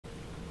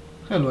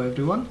Hello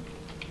everyone,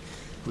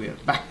 we are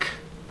back.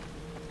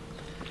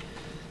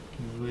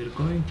 We're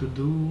going to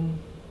do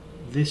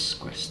this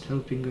quest,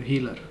 helping a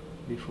healer,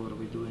 before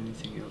we do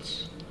anything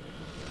else.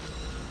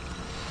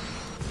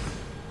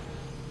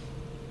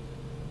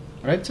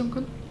 Right,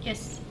 Chimkin?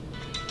 Yes.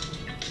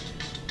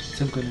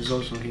 Chimkin is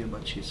also here,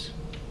 but she's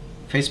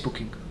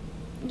Facebooking.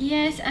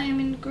 Yes, I'm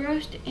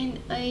engrossed in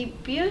a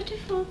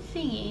beautiful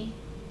thingy.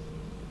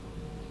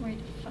 Where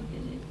the fuck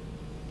is it?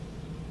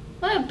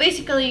 Well,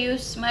 basically you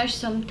smash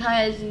some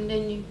tiles and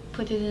then you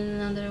put it in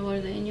another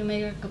world and you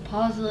make like a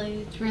puzzle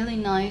and it's really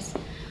nice.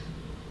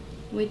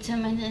 With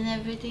cement and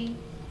everything.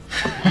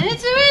 And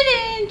it's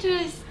really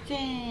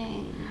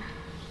interesting.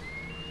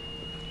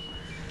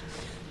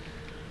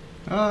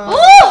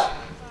 Oh!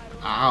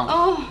 Ow.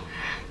 Oh!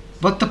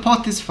 But the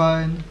pot is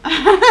fine.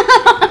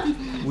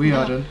 We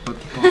aren't, but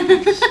the pot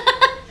is.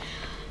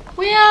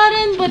 We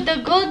aren't, but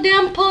the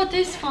goddamn pot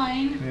is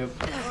fine. Yep.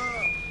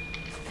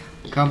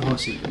 Come,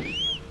 Hosi.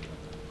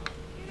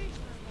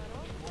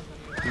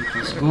 Let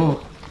us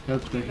go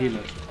help the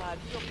healer.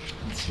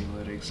 Let's see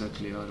where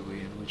exactly are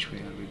we and which way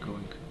are we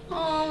going.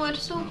 Oh, we're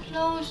so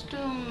close to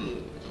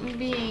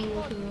being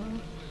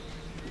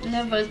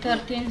level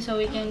 13, so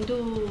we can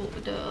do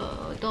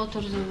the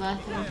Daughters of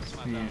Athens.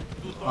 Yeah,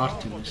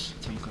 Artemis,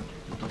 Chimkin,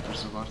 the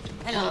Daughters of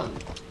Artemis. Hello.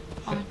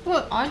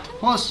 What? Artemis?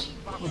 Horse,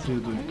 what are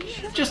you doing?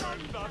 Just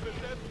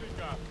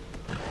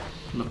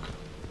look.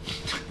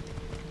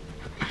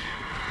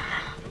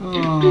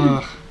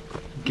 Oh,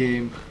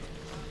 game.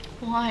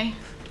 Why?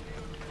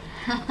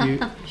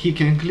 He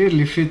can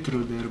clearly fit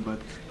through there, but...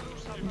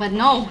 But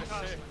no,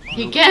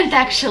 he can't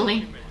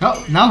actually.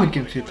 Oh, now he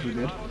can fit through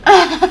there.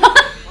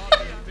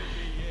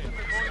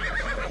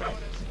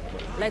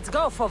 Let's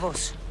go,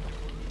 Phobos.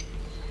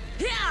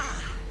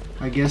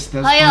 I guess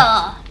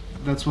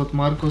that's what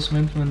Marcos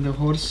meant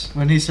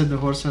when he said the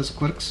horse has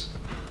quirks.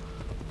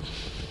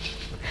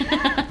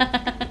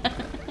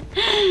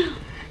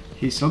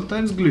 He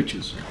sometimes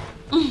glitches.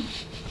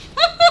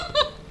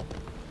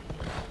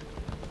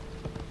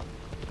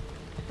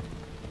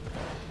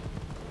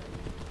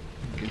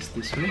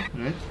 This way,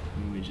 right?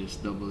 Let me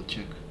just double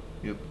check.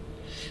 Yep.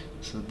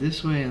 So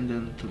this way and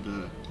then to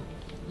the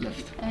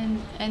left.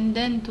 And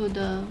then to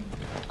the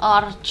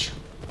arch.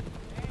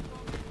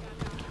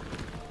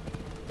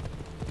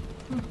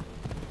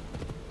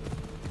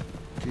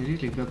 They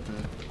really got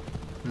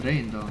the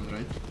rain down,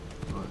 right?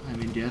 Well, I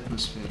mean the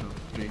atmosphere of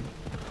rain.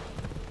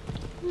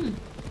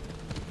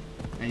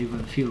 I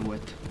even feel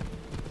wet.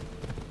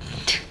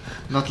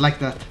 Not like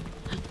that.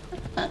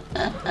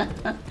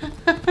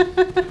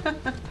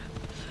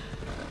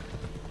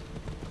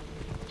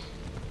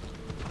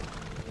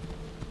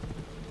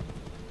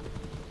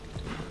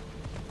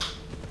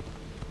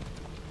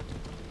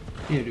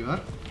 Here you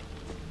are.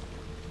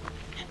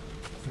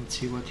 Let's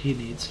see what he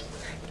needs.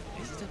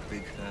 Is it a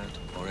big hurt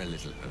or a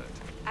little hurt?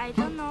 I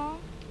don't know.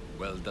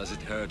 Well, does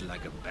it hurt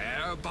like a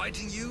bear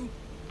biting you?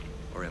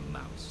 Or a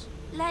mouse?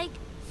 Like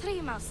 3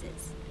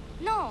 mouses.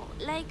 No,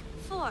 like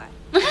 4.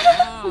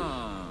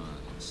 Ah,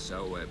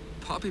 so a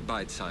puppy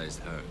bite-sized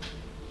hurt.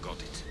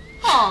 Got it.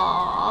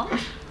 Aww.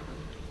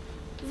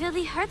 Will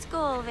the hurt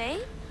go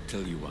away?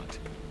 Tell you what,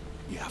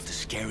 you have to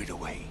scare it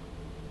away.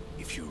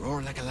 If you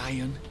roar like a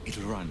lion,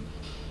 it'll run.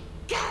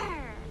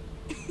 Grr.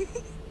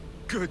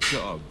 Good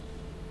job.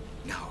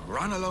 Now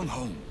run along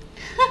home.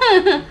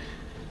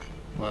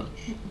 Well,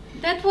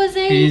 That was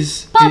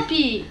a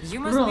puppy. You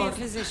must be a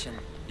physician.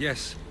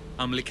 Yes,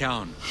 I'm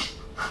Lycaon.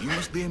 You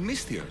must be a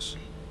Misthios.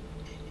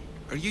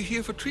 Are you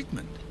here for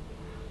treatment?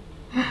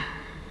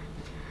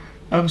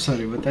 I'm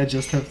sorry, but I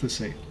just have to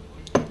say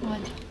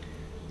What?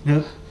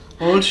 that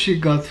all she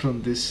got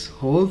from this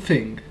whole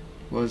thing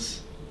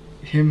was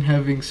him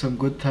having some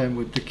good time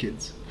with the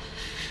kids.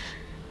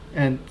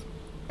 And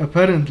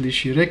apparently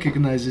she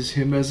recognizes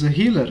him as a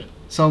healer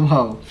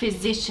somehow.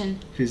 Physician.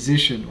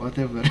 Physician,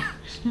 whatever.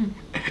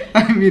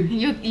 I mean,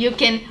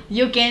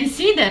 You can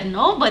see that,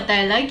 no? But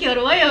I like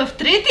your way of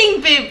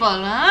treating people,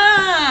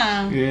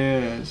 ah.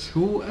 yes,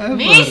 whoever.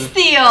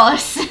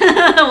 Misthios!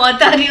 What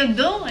are you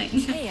doing?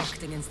 Say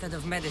acting instead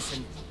of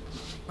medicine.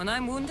 When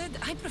I'm wounded,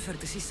 I prefer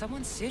to see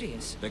someone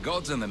serious. The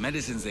gods and the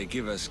medicines they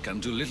give us can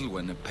do little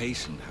when a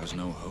patient has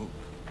no hope.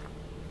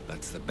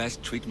 That's the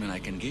best treatment I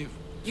can give.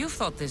 You've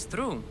thought this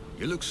through.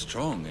 You look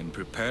strong and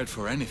prepared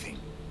for anything.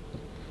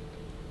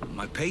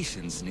 My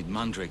patients need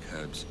mandrake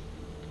herbs.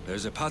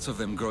 There's a patch of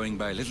them growing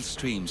by a little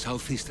stream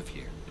southeast of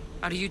here.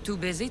 Are you too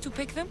busy to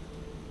pick them?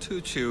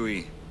 Too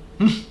chewy.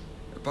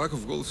 A pack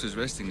of wolves is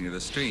resting near the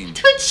stream.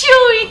 Too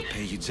chewy! I'll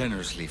pay you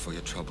generously for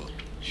your trouble.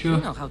 Sure.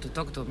 You know how to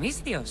talk to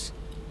Misthios.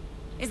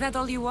 Is that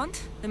all you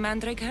want? The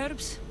mandrake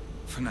herbs?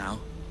 For now.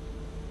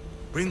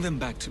 Bring them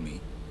back to me,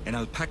 and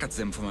I'll package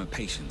them for my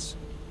patients.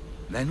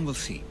 Then we'll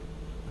see.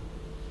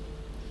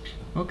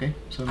 Okay,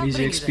 some I'll easy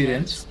bring you the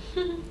experience.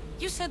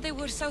 You said they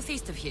were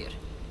southeast of here.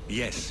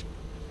 Yes,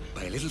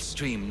 by a little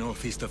stream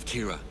northeast of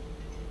Kira.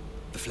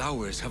 The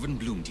flowers haven't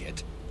bloomed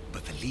yet,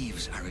 but the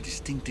leaves are a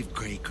distinctive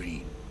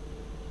grey-green.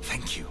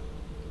 Thank you.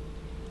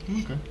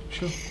 Okay,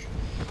 sure.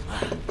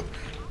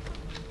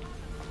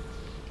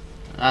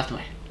 That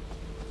way.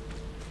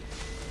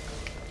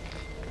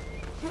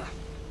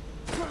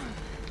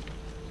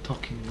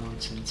 Talking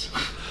nonsense.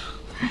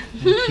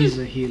 And he's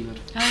a healer.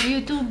 Are you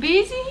too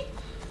busy?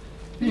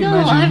 You No,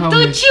 imagine I'm how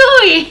too many-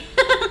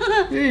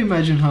 chewy. You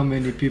imagine how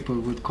many people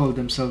would call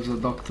themselves a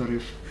doctor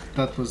if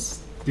that was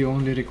the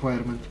only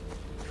requirement.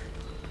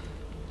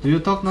 Do you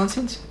talk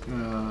nonsense?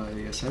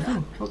 Yes I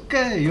do.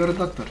 Okay, you're a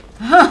doctor.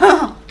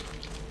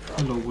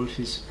 Hello,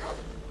 Wolfies.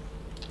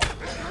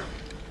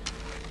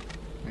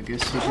 I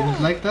guess you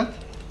didn't like that?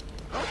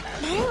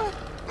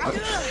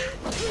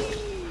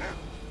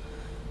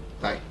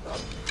 Die.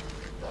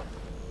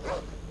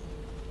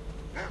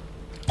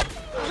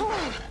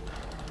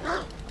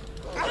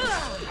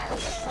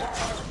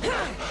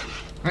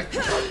 Right.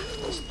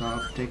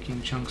 Stop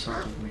taking chunks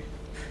out of me.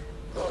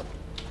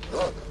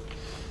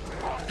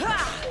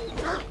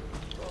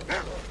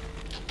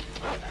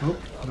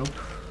 Nope, nope.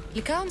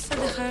 Lycaon said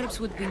the herbs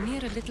would be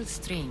near a little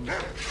stream.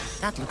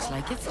 That looks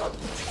like it.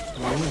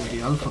 Oh,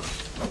 the alpha,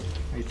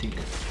 I think.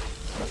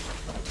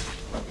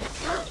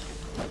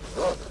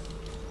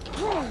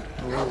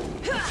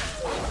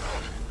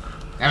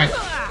 Damn it!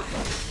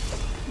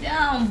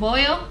 Down,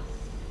 boyo.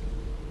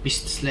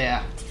 Beast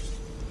Slayer.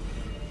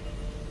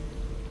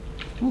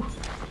 Ooh.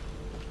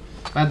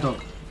 Bad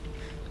dog.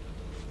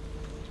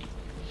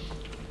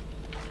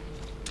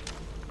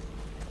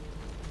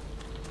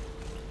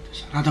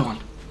 There's another one.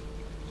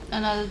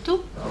 Another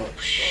two. Oh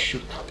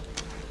shoot.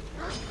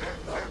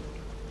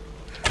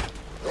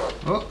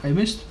 Oh, I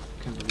missed.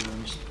 Can't believe I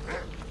missed.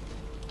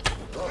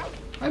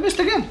 I missed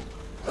again.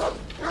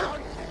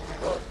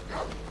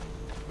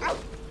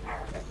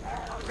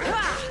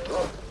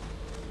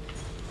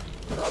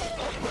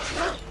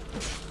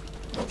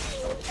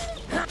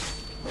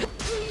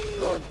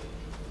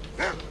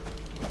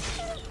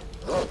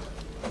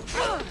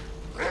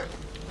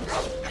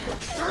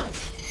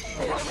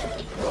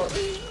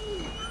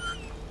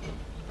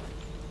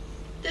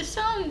 The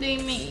sound they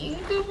make.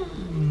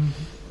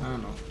 I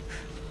don't know.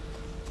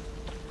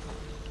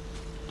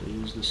 They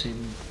use the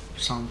same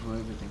sound for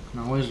everything.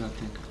 Now where's that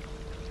thing?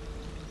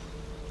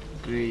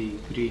 Grey,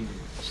 green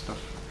stuff.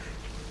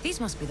 These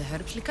must be the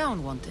herbs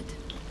Lycaon wanted.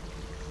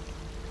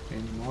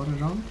 Any more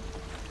around?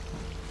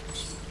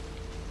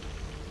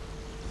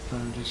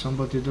 Apparently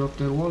somebody dropped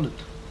their wallet.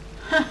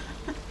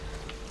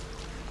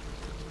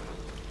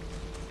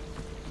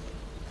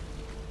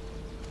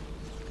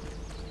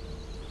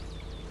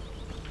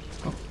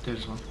 Oh,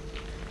 there's one.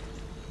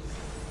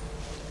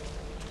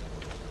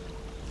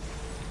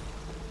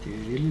 They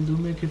really do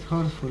make it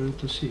hard for you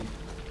to see.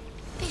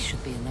 These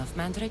should be enough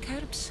mandrake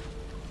herbs.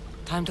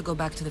 Time to go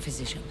back to the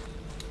physician.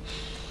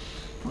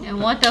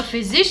 And what a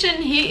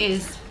physician he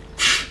is.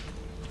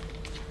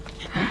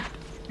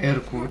 Air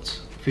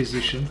quotes,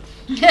 physician.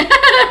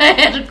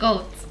 Air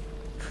quotes.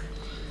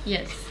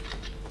 Yes.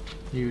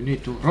 You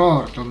need to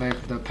roar to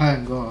make the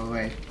pain go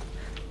away.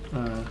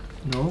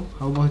 No?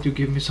 How about you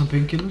give me some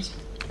painkillers?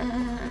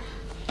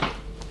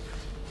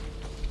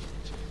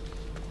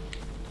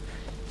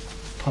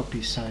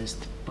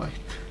 Puppy-sized bite.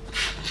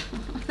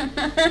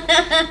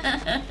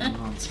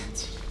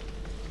 Nonsense.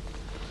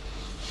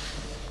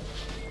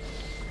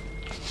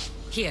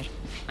 Here,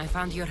 I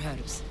found your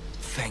herbs.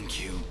 Thank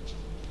you.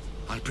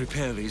 I'll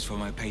prepare these for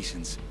my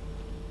patients.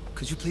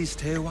 Could you please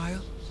stay a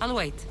while? I'll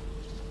wait.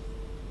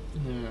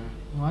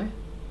 Why?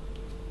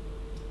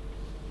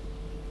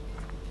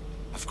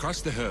 I've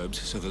crushed the herbs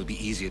so they'll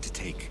be easier to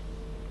take.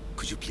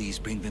 Could you please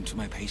bring them to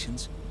my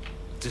patients?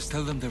 Just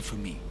tell them they're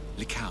from me,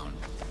 Lycaon.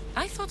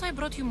 I thought I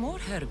brought you more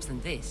herbs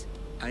than this.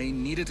 I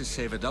needed to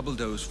save a double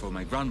dose for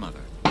my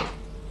grandmother.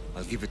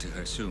 I'll give it to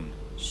her soon.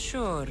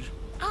 Sure.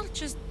 I'll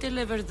just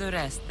deliver the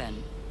rest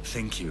then.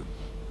 Thank you.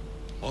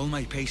 All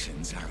my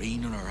patients are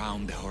in and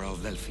around the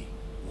Horaldelphi.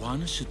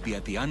 One should be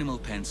at the animal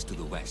pens to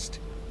the west.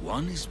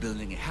 One is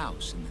building a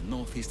house in the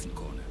northeastern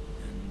corner.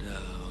 And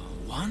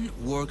one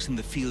works in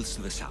the fields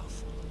to the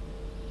south.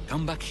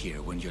 Come back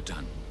here when you're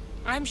done.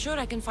 I'm sure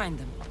I can find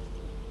them.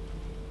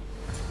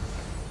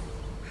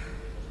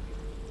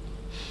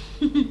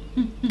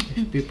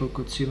 If people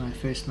could see my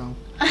face now.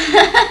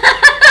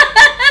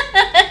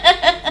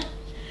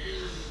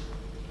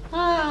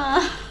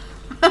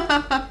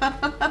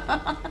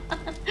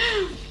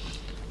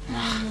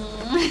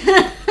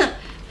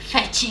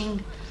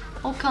 Fetching.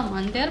 Oh, come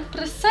on. They're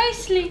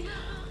precisely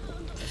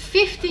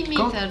 50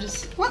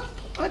 meters. What?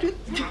 Are you?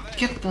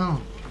 Get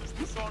down.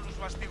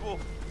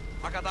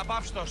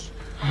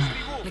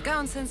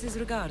 Lycaon sends his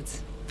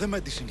regards. The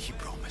medicine he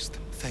promised.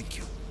 Thank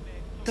you.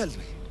 Tell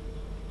me,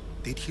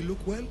 did he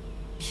look well?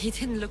 He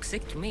didn't look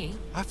sick to me.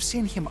 I've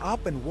seen him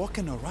up and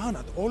walking around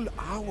at all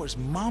hours,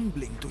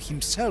 mumbling to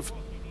himself.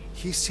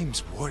 He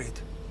seems worried.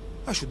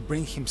 I should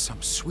bring him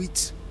some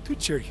sweets to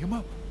cheer him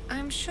up.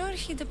 I'm sure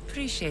he'd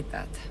appreciate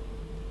that.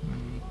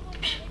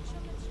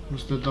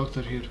 Who's the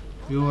doctor here?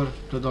 You are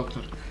the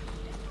doctor.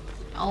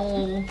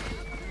 Oh.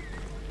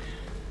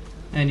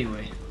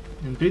 Anyway,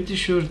 I'm pretty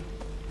sure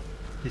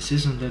this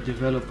isn't the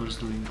developers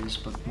doing this,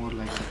 but more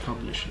like the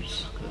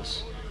publishers,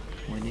 because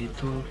We need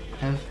to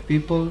have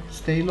people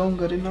stay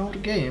longer in our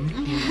game.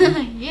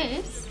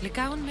 Yes.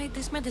 Lycaon made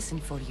this medicine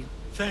for you.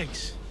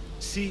 Thanks.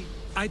 See,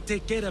 I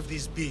take care of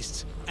these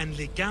beasts, and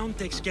Lycaon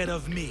takes care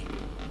of me.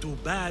 Too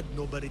bad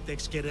nobody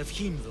takes care of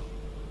him, though.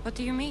 What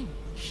do you mean?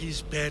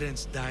 His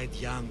parents died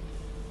young.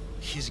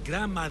 His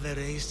grandmother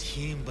raised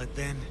him, but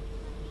then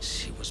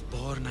she was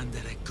born under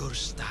a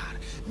cursed star.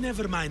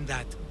 Never mind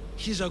that.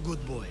 He's a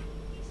good boy.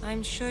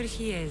 I'm sure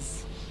he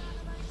is.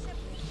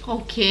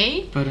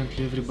 Okay.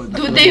 Apparently everybody.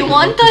 Do they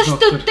want us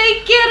to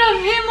take care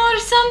of him or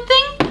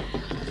something?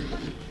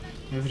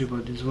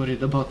 Everybody's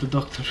worried about the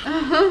doctor.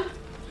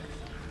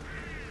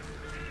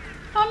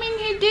 I mean,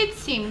 he did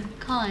seem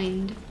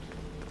kind.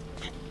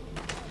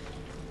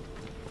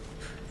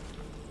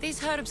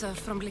 These herbs are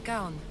from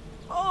Lycaon.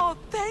 Oh,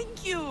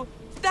 thank you.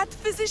 That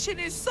physician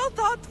is so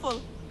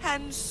thoughtful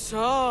and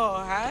so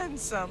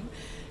handsome.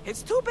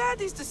 It's too bad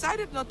he's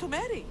decided not to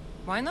marry.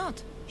 Why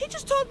not? He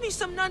just told me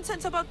some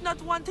nonsense about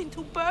not wanting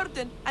to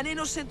burden an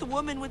innocent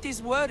woman with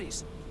his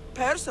worries.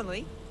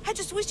 Personally, I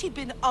just wish he'd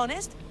been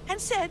honest and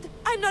said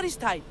I'm not his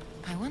type.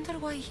 I wonder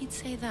why he'd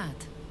say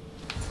that.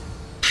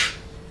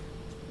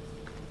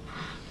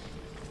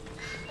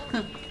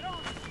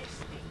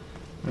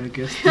 I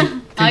guess.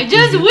 I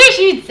just wish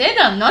he'd said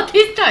I'm not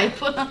his type.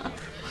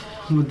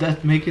 Would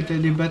that make it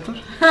any better?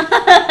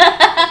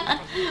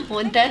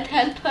 Would that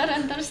help her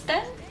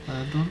understand?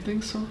 I don't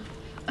think so.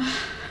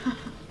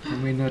 I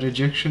mean, a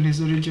rejection is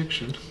a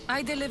rejection.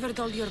 I delivered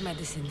all your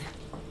medicine.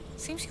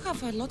 Seems you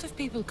have a lot of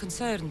people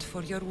concerned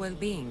for your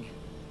well-being.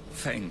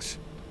 Thanks.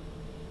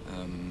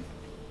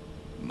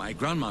 My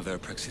grandmother,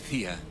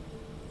 Praxithea,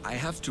 I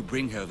have to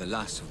bring her the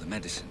last of the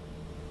medicine.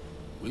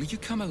 Will you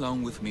come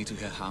along with me to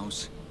her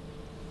house?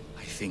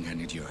 I think I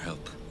need your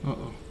help.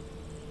 Uh-oh.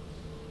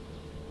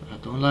 I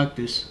don't like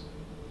this.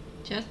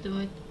 Just do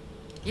it.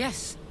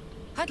 Yes.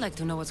 I'd like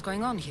to know what's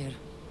going on here.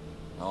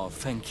 Oh,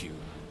 thank you.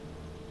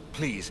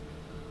 Please,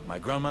 my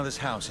grandmother's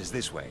house is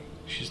this way.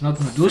 She's not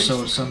Medusa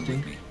or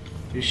something,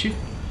 is she?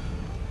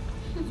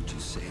 Would you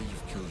say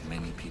you've killed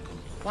many people?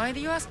 Why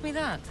do you ask me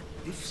that?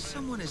 If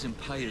someone is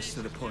impious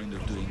to the point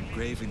of doing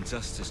grave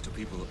injustice to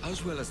people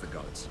as well as the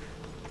gods,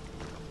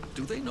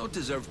 do they not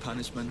deserve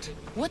punishment?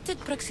 What did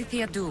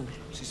Praxithea do?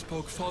 She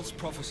spoke false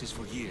prophecies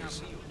for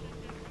years.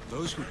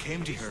 Those who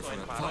came to her for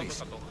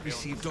advice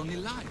received only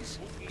lies.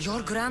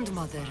 Your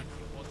grandmother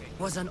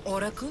was an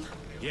oracle?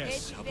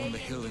 Yes, up on the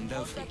hill in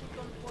Delphi.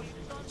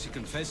 She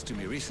confessed to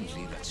me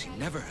recently that she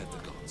never heard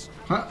the gods,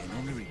 Huh? and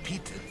only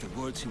repeated the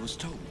words she was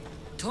told.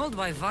 Told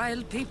by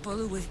vile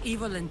people with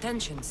evil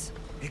intentions.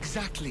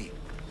 Exactly.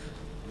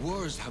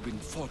 Wars have been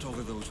fought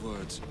over those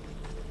words.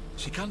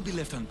 She can't be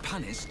left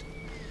unpunished.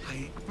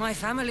 My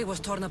family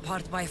was torn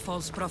apart by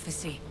false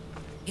prophecy.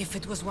 If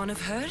it was one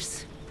of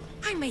hers,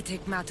 I may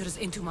take matters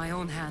into my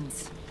own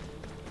hands.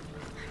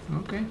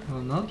 Okay,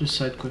 well now this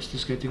side quest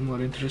is getting more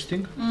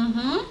interesting.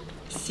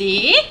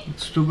 See?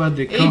 It's too bad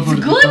they covered It's the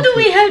top good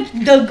we with,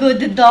 have the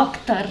good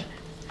doctor.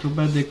 Too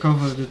bad they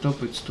covered the top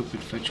with stupid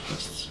fetch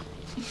quests.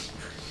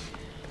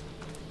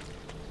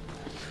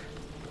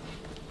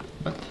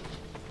 But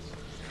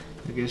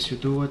I guess you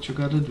do what you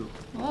gotta do.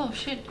 Oh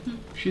shit.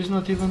 She's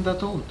not even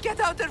that old. Get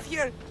out of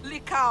here,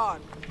 Lycaon.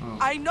 Oh.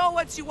 I know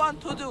what you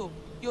want to do.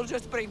 You'll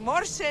just bring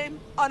more shame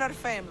on our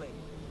family.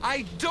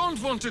 I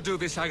don't want to do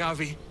this,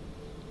 Agavi.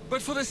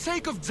 But for the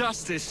sake of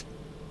justice,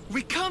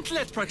 we can't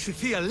let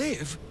Praxithea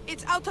live.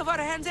 It's out of our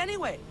hands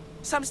anyway.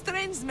 Some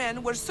strange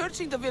men were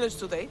searching the village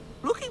today,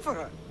 looking for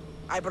her.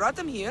 I brought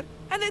them here,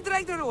 and they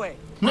dragged her away.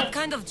 What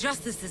kind of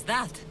justice is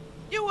that?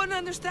 You wouldn't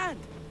understand.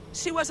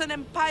 She was an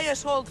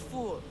impious old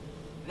fool.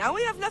 Now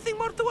we have nothing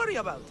more to worry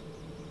about.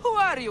 Who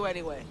are you,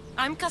 anyway?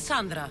 I'm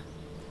Cassandra.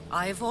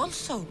 I've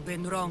also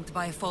been wronged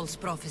by false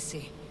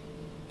prophecy.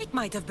 It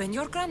might have been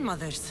your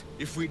grandmother's.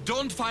 If we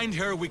don't find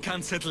her, we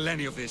can't settle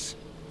any of this.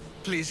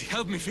 Please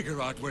help me figure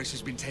out where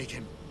she's been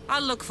taken.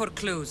 I'll look for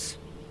clues.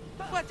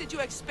 What did you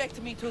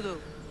expect me to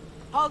do?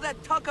 All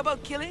that talk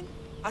about killing?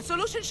 A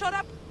solution showed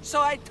up, so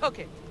I took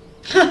it.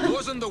 It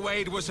wasn't the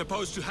way it was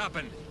supposed to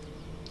happen.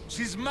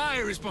 She's my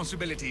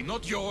responsibility,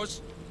 not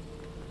yours.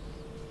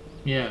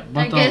 Yeah,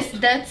 I but guess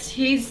that's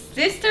his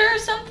sister or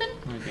something?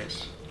 I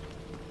guess.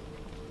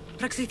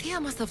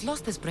 Praxithea must have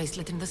lost this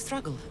bracelet in the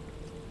struggle.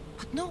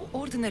 But no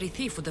ordinary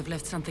thief would have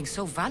left something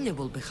so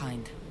valuable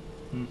behind.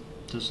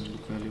 Doesn't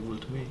look valuable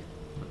to me,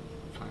 but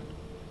fine.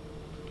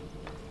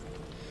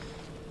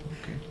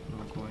 Okay,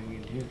 now going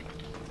in here.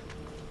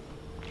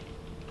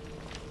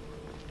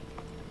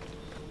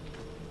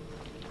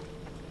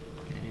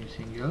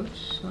 Anything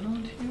else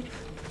around here?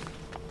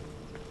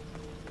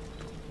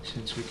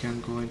 Since we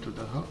can't go into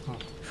the house. Oh.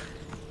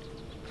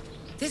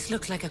 This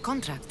looks like a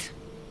contract.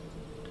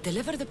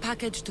 Deliver the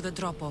package to the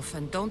drop-off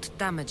and don't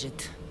damage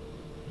it.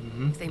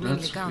 If they mean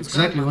That's Lycaon's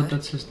exactly what grandmother,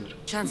 that says there.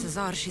 chances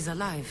are she's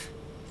alive.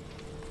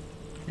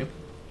 Yep.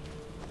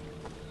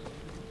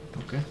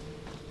 Okay.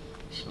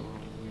 So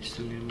we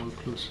still need more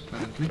clues,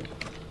 apparently.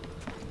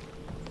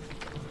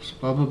 There's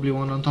probably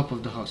one on top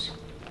of the house.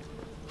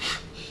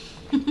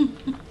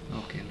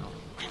 Okay, no.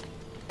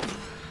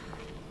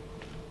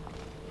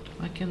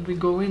 can't we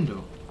go in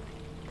though?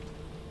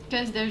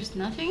 Because there's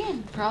nothing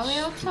in. Probably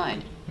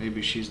outside.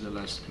 Maybe she's the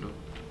last clue.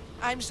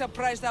 I'm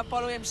surprised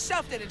Apollo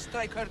himself didn't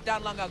strike her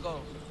down long ago.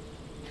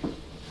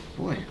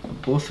 Boy,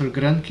 both her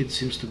grandkids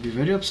seems to be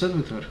very upset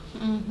with her.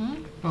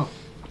 Mm-hmm. Oh,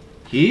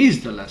 he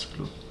is the last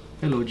clue.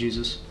 Hello,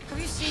 Jesus. Have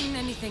you seen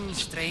anything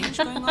strange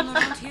going on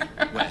around here?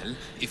 Well,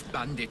 if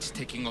bandits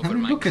taking I over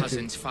mean, my look at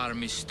cousin's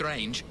farm is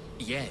strange,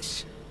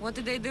 yes. What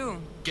did they do?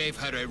 Gave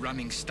her a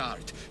running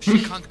start.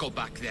 She can't go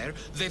back there.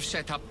 They've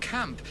set up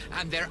camp,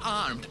 and they're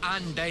armed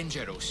and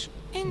dangerous.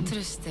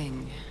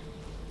 Interesting.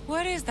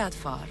 Where is that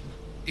farm?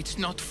 It's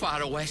not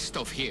far west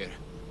of here,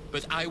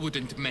 but I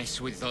wouldn't mess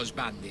with those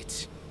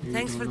bandits. You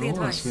Thanks don't for the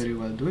know us advice. very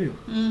well, do you?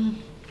 Mm.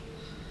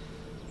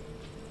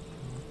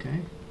 Okay.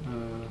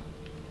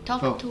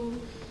 Talk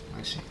to...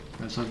 I see.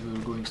 I thought we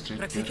were going straight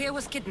there. Praxithea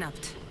was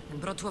kidnapped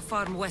and brought to a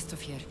farm west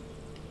of here.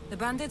 The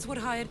bandits were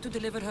hired to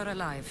deliver her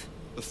alive.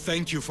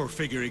 Thank you for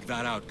figuring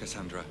that out,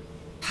 Cassandra.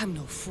 I'm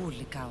no fool,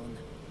 Lycaon.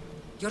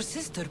 Your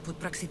sister put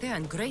Praxithea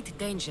in great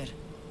danger,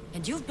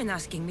 and you've been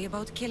asking me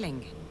about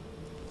killing.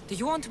 Do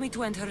you want me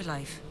to end her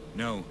life?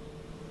 No.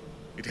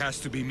 It has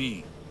to be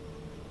me.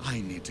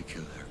 I need to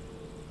kill her.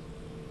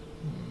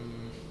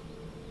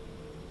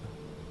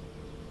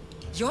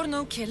 You're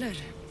no killer.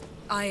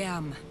 I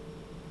am.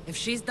 If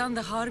she's done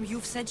the harm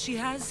you've said she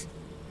has,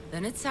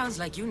 then it sounds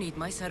like you need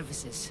my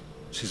services.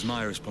 She's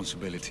my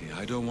responsibility.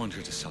 I don't want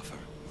her to suffer.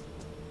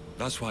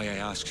 That's why I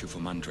asked you for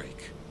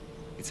Mandrake.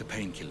 It's a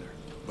painkiller.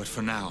 But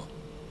for now,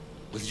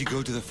 will you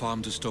go to the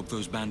farm to stop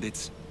those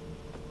bandits?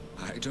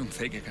 I don't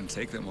think I can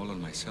take them all on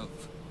myself.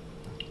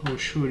 Oh,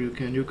 sure you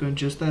can. You can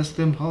just ask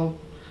them how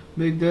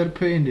big their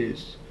pain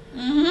is.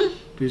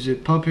 Mm-hmm. Is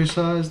it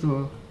puppy-sized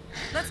or...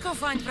 Let's go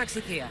find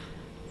Praxithea.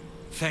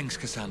 Thanks,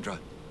 Cassandra.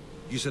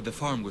 You said the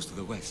farm was to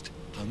the west.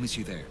 I'll miss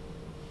you there.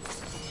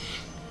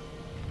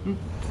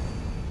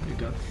 We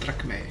got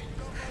track me.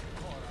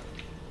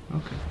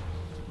 Okay.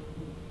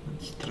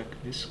 Let's track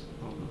this.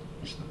 Oh no,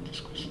 it's not this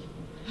quest.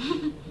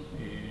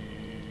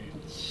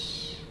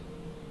 It's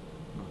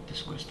not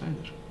this quest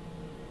either.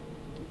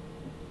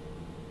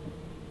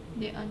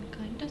 The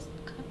unkindest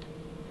cut.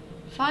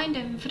 Find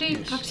and free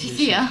Yes, Praxithea. this is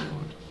the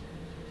one.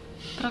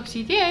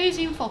 Praxithea is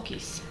in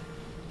focus.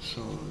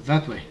 So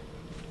that way.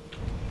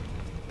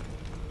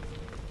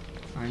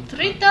 I'm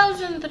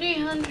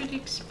 3,300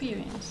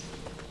 experience.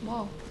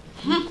 Wow.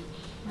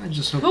 I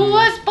just hope Who we,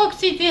 was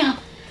Praxithea?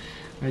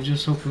 I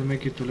just hope we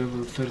make it to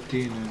level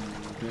 13 and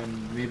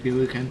then maybe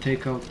we can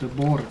take out the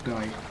boar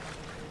guy.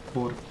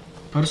 Boar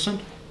person?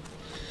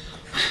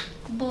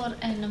 Boar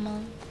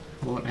animal.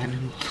 Boar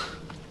animal.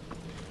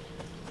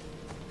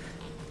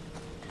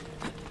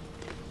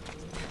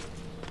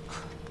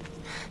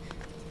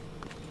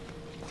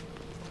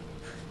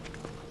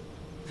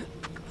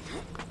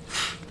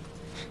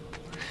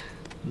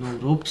 No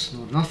ropes,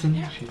 no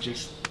nothing. She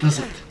just does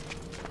it.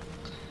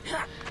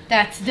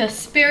 That's the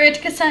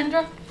spirit,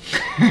 Cassandra.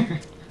 Okay.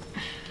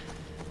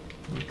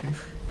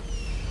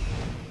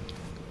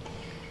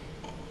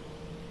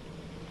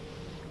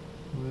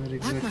 Where That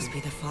exactly? must be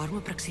the farm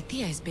where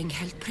Praxithea is being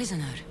held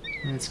prisoner.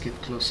 Let's get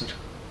closer.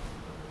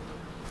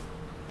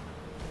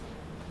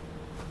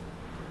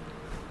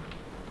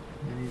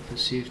 I need to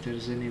see if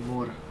there's any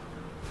more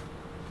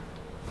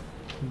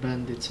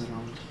bandits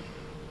around.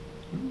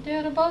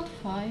 There are about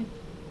 5.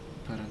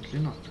 Apparently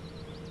not.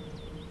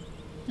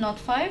 Not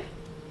 5?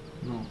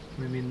 No,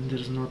 I mean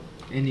there's not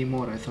any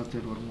more. I thought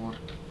there were more.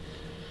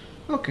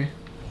 Okay.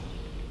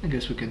 I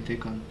guess we can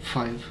take on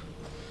 5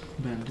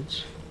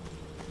 bandits.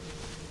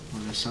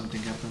 Unless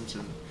something happens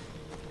and...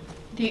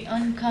 The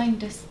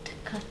unkindest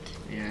cut.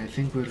 Yeah, I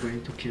think we're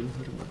going to kill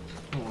her, but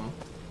oh well.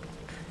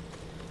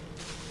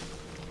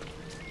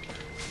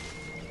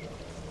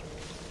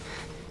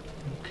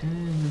 Okay,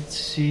 let's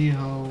see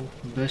how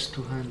best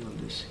to handle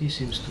this. He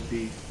seems to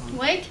be on...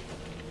 Wait.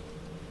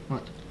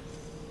 What?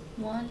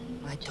 1.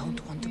 I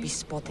don't want to be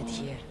spotted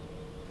here.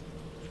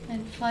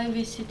 And 5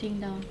 is sitting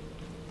down.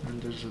 And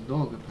there's a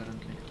dog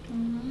apparently.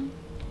 Mm-hmm.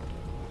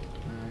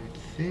 I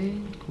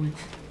think we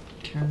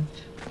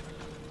can't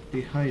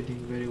be hiding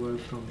very well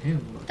from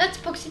him, but... That's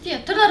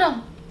Praxithea. Turn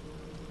around.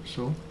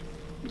 So?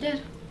 There.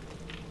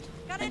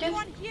 Can I don't-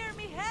 anyone hear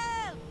me?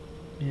 Help!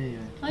 Yeah, yeah.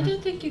 I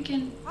don't think you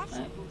can.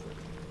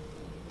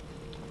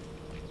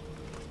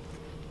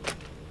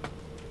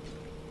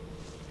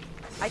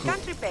 I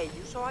can't repay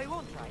you, so I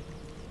won't try.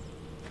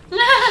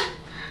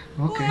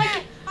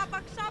 Okay.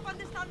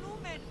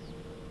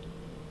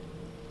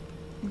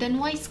 Then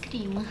why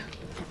scream?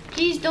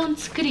 Please don't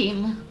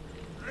scream.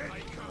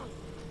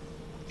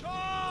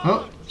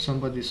 Oh,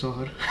 somebody saw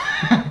her.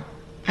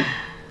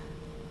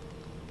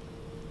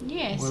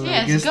 Yes, Well, I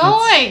yes. guess Go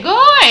that's- away, go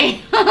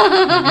away.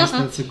 I guess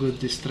that's a good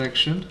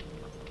distraction.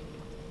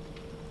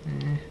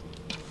 Eh.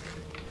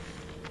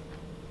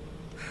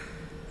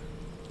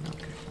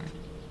 Okay, fine.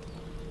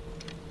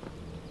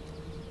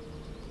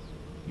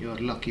 You're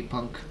lucky,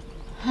 punk.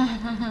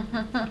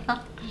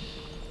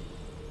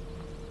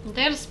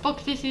 There's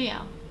Praxithea.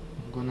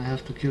 I'm gonna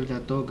have to kill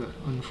that dog,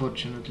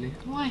 unfortunately.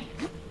 Why?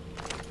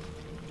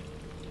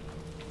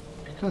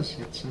 because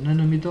it's an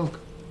enemy dog.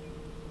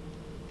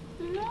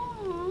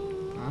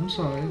 No. I'm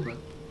sorry, but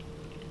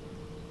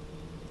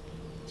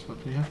that's what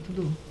we have to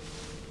do.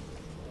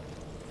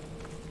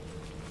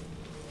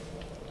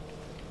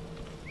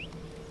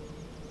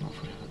 Oh,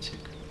 for heaven's sake.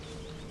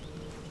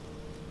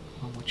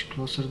 How much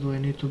closer do I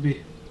need to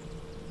be?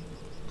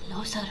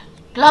 Closer.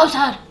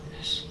 Closer!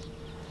 Yes.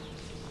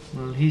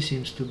 Well, he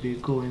seems to be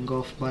going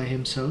off by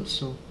himself,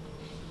 so...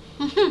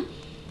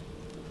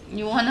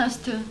 You want us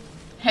to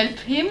help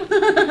him?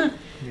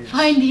 Yes.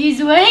 Find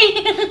his way?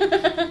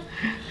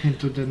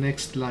 Into the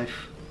next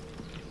life.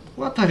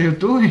 What are you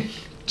doing?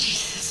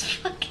 Jesus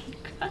fucking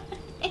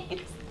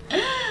Christ.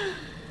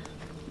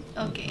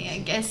 Okay, I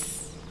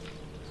guess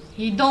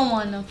he don't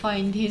wanna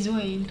find his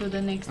way into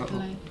the next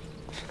life.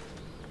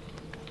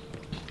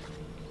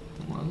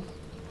 Well...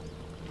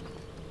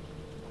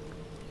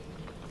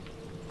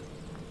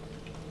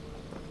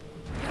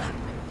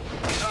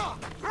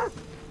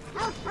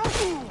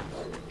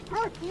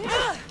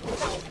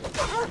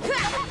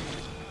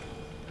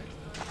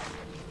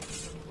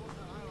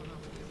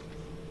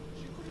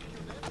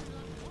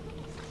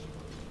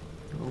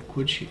 Oh,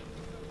 could she?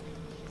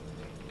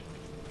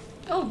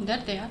 Oh,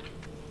 there they are.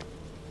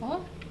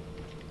 What?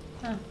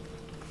 Huh.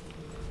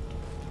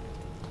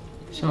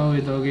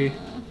 Sorry, doggy.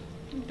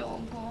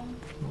 Doggo.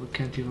 We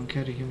can't even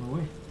carry him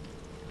away.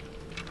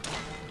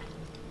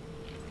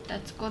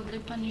 That's godly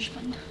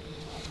punishment.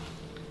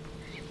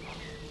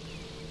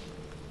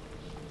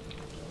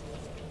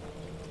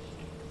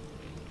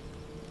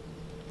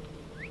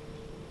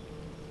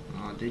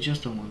 Oh, they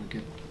just don't want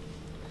to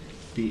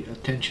be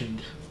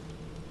attentioned.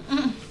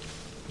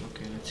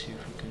 Okay, let's see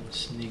if we can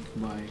sneak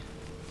by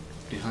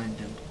behind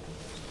them.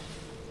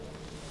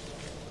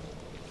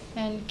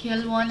 And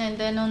kill one and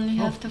then only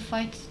have to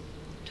fight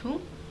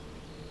two?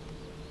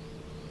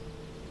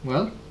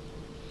 Well,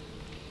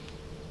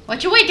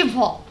 What you waiting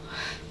for?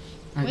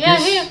 I We are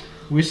guess here.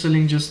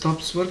 whistling just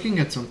stops working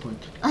at some point.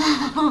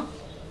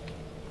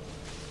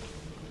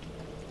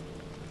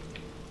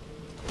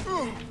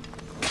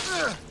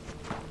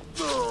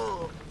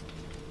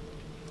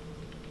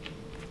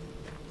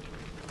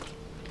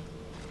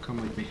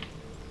 Come with me.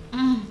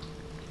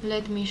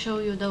 Let me show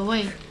you the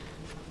way.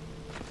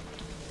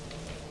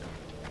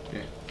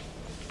 Yeah.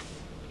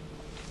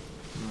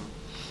 No.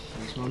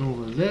 There's one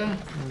over there,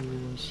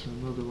 and there's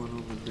another one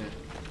over there.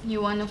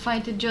 You wanna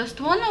fight just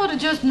one or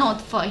just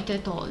not fight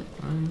at all?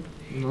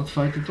 I'll not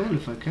fight at all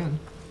if I can.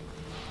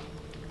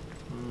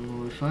 I don't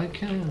know if I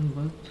can,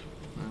 but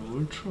I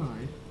will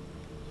try.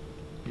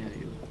 Yeah,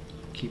 you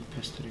keep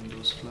pestering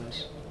those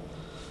flies.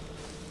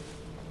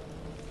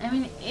 I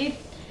mean, it...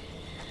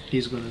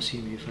 He's gonna see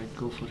me if I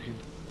go for him.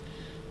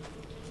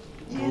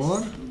 Yes, Or?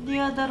 the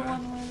other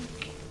one will...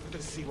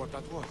 Let's see what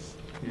that was.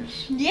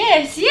 Yes.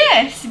 Yes,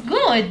 yes,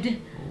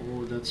 good!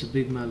 Oh, that's a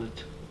big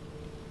mallet.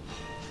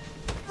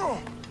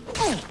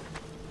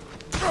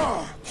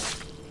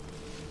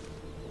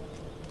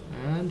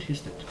 And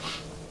he's dead.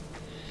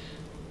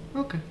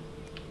 Okay,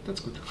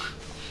 that's good.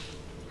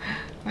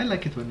 I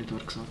like it when it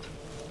works out.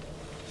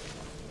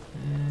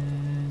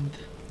 And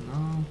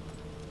now,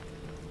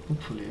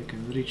 hopefully I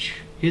can reach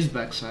his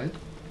backside.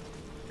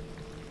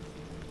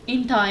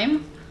 In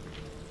time.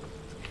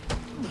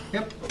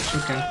 Yep,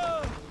 sure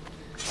can.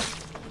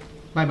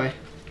 Bye bye.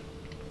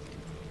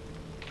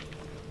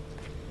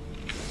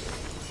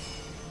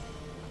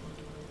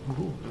 Oh,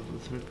 level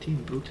 13,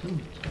 brute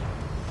helmet.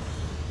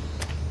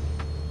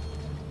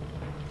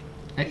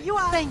 Hey, You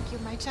are. Thank you,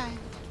 my child.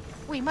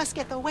 We must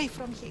get away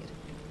from here.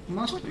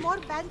 must Could we? more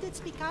bandits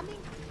be coming?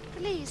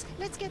 Please,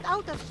 let's get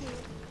out of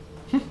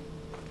here.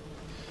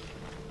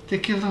 They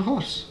killed a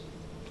horse.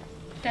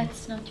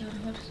 That's not your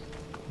horse.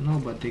 No,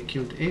 but they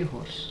killed a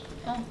horse.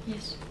 Oh,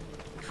 yes.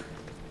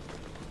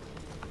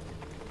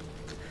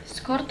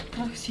 Escort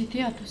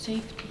Praxitia to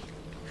safety.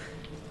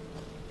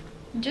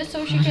 Just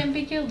so she can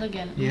be killed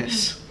again.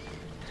 Yes.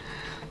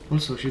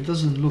 Also, she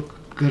doesn't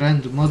look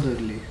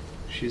grandmotherly.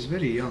 She's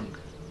very young.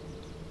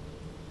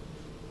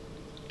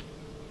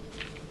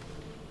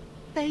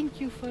 Thank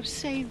you for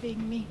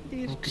saving me,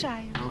 dear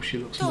child. Now she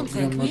looks Don't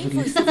more thank me,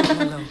 grandmotherly. voice of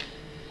Apollo.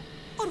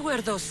 Or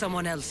were those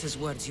someone else's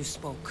words you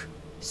spoke?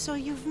 So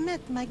you've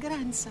met my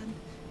grandson.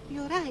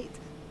 You're right.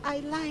 I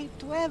lied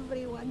to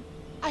everyone.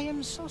 I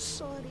am so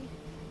sorry.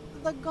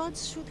 The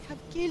gods should have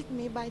killed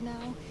me by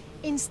now.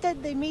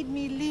 Instead, they made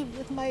me live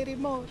with my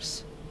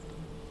remorse.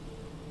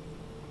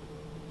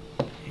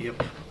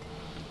 Yep.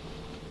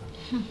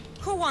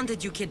 Who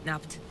wanted you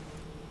kidnapped?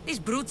 These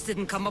brutes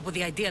didn't come up with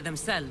the idea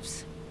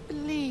themselves.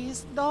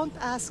 Please, don't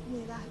ask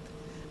me that.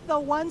 The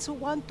ones who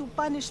want to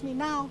punish me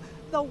now,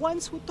 the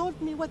ones who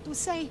told me what to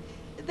say,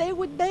 they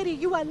would bury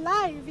you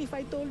alive if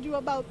I told you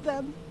about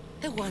them.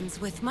 The ones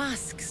with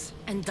masks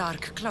and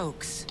dark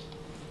cloaks.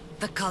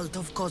 The cult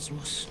of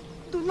Cosmos.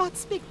 Do not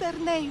speak their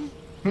name.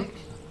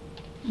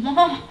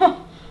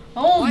 Oh,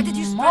 Why did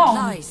you spread Mom.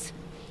 lies?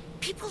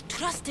 People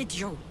trusted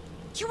you.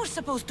 You were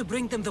supposed to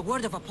bring them the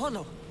word of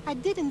Apollo. I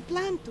didn't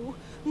plan to,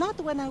 not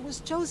when I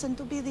was chosen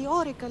to be the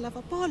Oracle of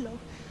Apollo.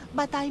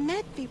 But I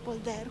met people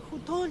there who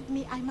told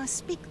me I must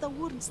speak the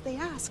words they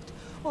asked,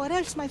 or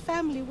else my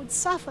family would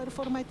suffer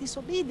for my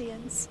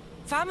disobedience.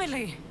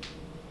 Family?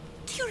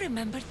 Do you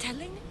remember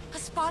telling a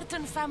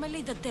Spartan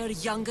family that their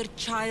younger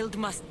child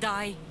must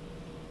die?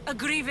 A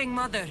grieving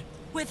mother,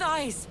 with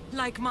eyes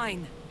like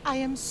mine. I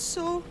am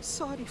so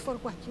sorry for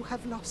what you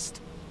have lost.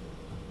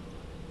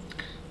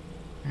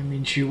 I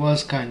mean, she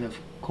was kind of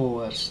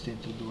coerced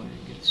into doing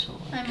it, so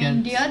I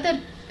can't...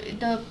 mean,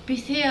 the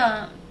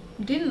Pythia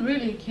didn't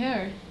really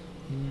care.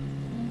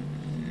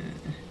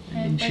 I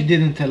mean, she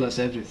didn't tell us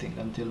everything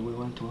until we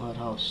went to her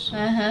house.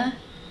 So.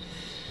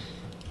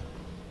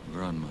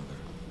 Grandmother.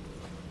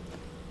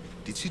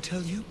 Did she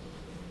tell you?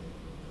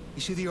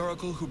 Is she the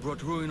oracle who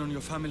brought ruin on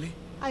your family?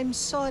 I'm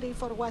sorry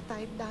for what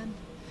I've done.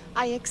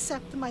 I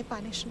accept my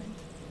punishment.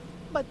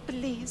 But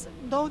please,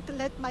 don't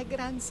let my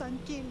grandson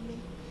kill me.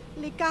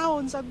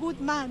 Lycaon's a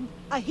good man,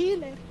 a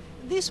healer.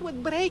 This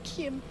would break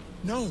him.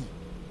 No,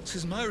 this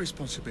is my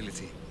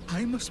responsibility.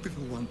 I must be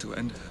the one to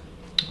end her.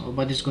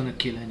 Nobody's gonna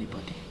kill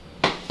anybody.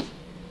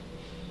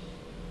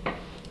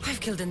 I've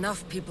killed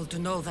enough people to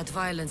know that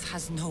violence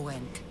has no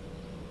end.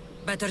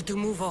 Better to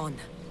move on,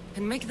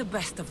 and make the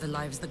best of the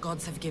lives the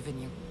gods have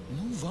given you.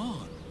 Move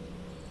on?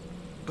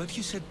 But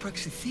you said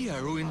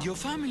Praxithea ruined your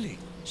family.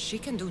 She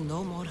can do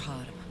no more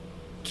harm.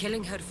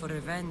 Killing her for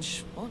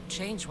revenge won't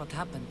change what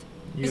happened.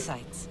 Yep.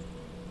 Besides,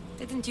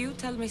 didn't you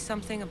tell me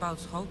something about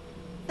hope?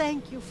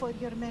 Thank you for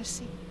your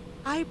mercy.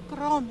 I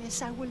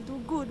promise I will do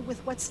good with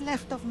what's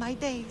left of my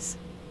days.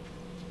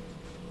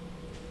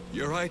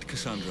 You're right,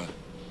 Cassandra.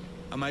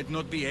 I might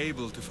not be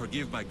able to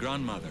forgive my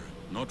grandmother,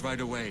 not right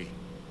away.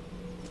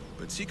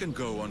 But she can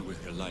go on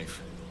with her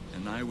life,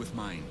 and I with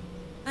mine.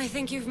 I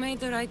think you've made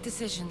the right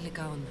decision,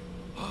 Lycaon.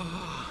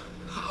 Ah,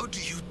 how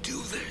do you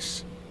do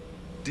this?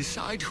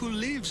 Decide who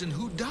lives and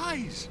who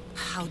dies?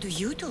 How do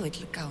you do it,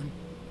 Lycaon?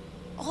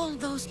 All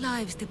those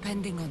lives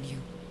depending on you,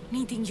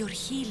 needing your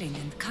healing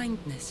and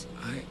kindness.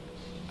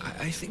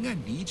 I think I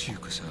need you,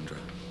 Cassandra.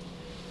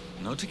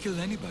 Not to kill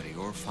anybody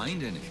or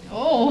find anything.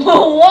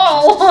 Oh,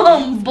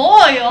 wow,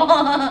 boy!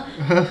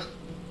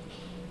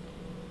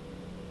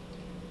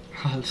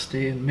 I'll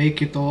stay and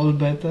make it all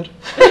better.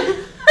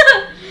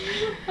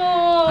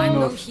 Oh. I'm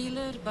no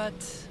healer,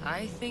 but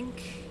I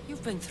think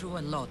you've been through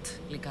a lot,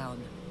 Lycaon.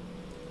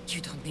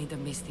 You don't need a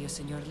Misthios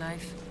in your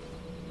life.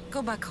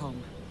 Go back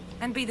home,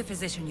 and be the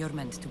physician you're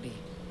meant to be.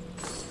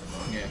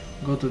 Yeah,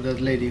 go to that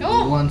lady who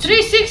Oh, wants...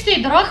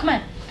 360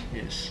 drachma!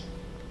 Yes.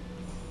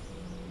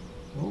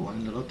 Oh,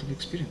 and a lot of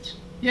experience.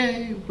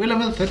 Yay, we're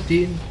level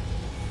 13.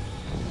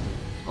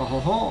 Oh ho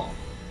ho.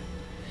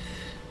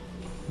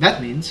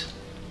 That means,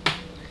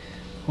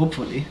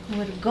 hopefully...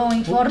 We're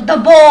going for the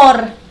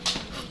boar!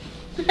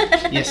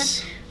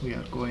 Yes, we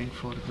are going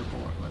for the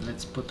boar. But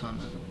let's put on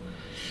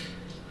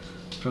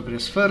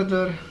progress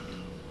further.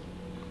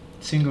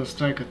 Single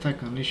strike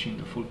attack unleashing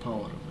the full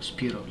power of the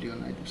spear of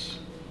Leonidas.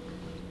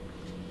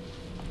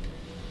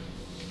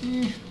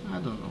 I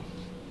don't know.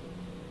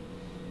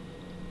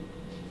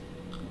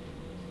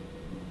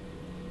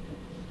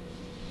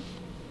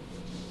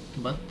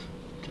 But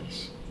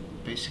there's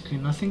basically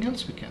nothing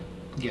else we can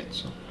get,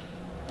 so...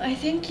 I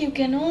think you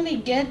can only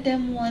get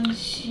them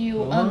once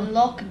you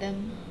unlock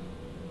them.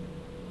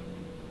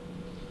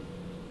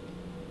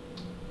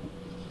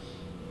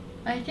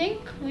 I think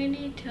we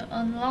need to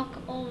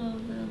unlock all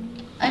of them.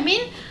 I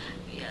mean,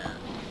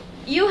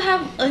 you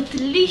have at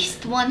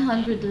least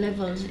 100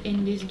 levels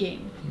in this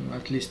game.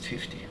 At least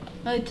 50.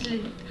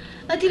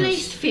 At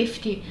least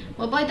 50.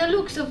 But by the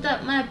looks of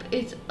that map,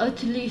 it's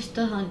at least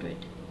 100.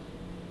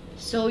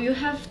 So you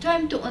have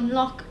time to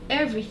unlock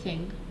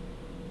everything.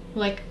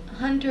 Like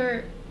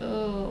Hunter,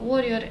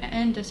 Warrior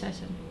and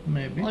Assassin.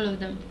 Maybe. All of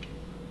them.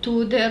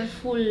 To their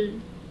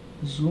full...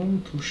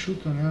 Zoom to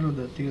shoot an arrow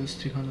that deals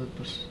 300%,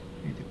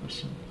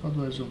 80%. How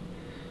do I zoom?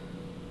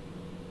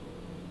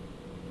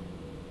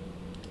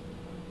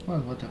 Well,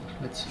 whatever.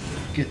 Let's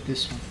get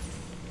this one.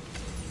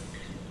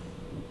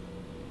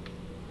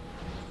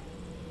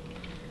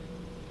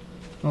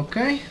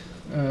 Okay.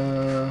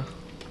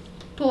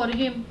 For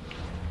him.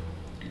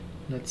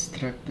 Let's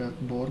track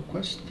that boar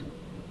quest.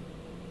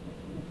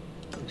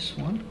 This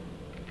one.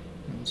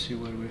 And see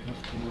where we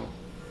have to go.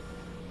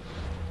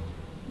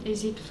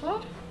 Is it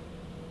far?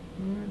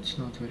 It's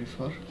not very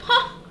far.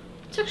 Ha!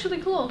 It's actually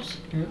close.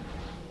 Yeah.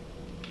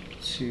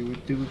 Let's see,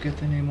 did we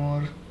get any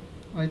more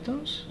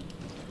items?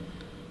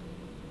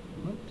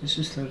 Oh, this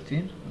is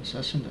 13.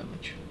 Assassin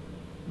damage.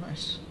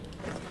 Nice.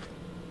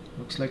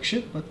 Looks like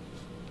shit, but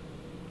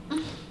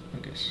I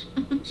guess.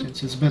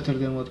 Since it's better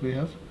than what we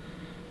have.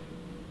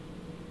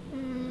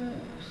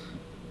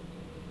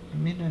 I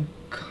mean, I'm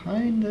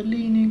kinda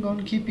leaning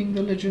on keeping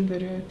the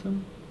legendary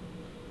item.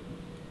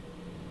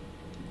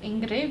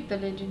 Engrave the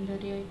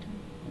legendary item.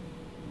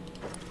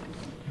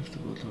 I have to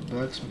go to a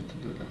blacksmith to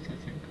do that, I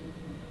think.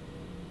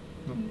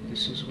 No,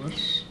 this is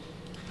worse.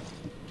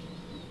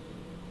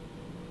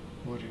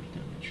 Warrior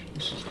damage.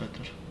 This is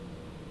better.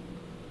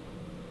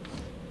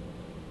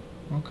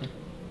 Okay.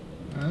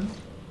 And?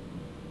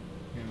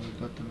 Yeah, we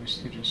got the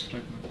mysterious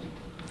fragment.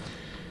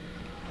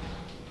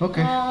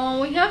 Okay.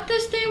 Oh, we have to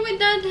stay with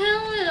that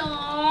helmet.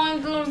 Oh,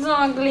 it looks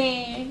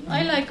ugly.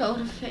 I like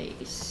our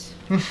face.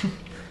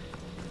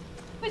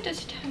 Why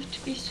does it have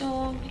to be so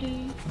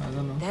ugly? I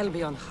don't know. They'll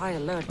be on high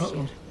alert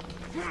here.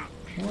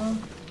 Well,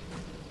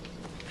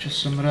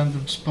 just some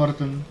random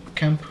Spartan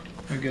camp,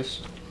 I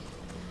guess.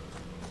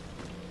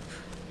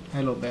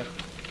 Hello, bear.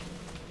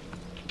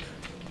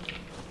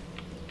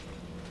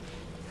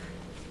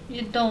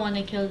 You don't want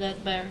to kill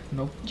that bear.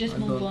 Nope. Just I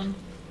move don't. on.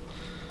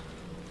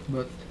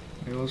 But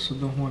I also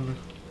don't want to.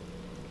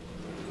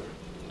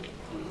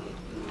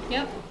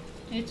 Yep,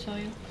 it saw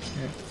you.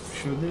 Yeah,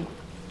 sure did.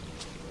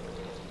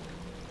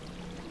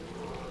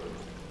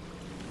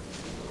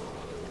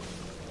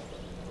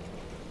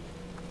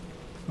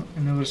 I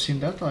never seen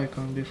that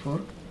icon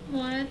before.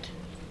 What?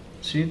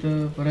 See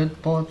the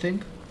red paw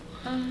thing?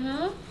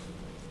 Uh-huh.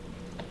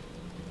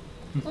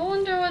 I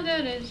wonder what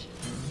that is.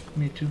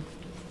 Me too.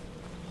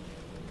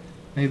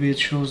 Maybe it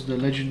shows the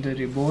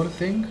legendary boar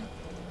thing?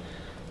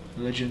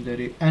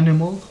 Legendary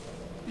animal?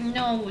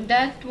 No,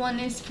 that one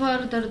is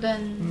further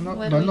than Not,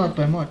 where but we not have-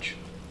 by much.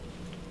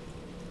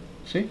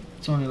 See?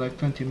 It's only like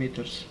 20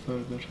 meters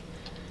further.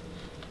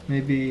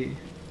 Maybe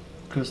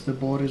because the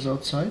boar is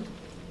outside?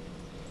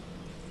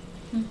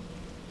 Hmm.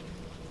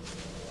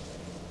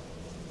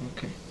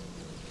 Okay.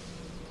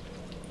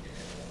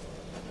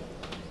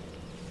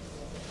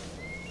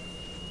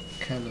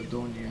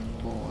 Caledonian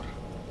boar.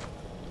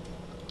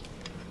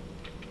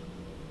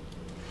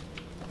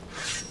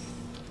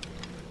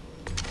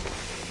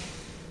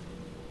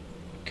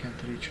 Can't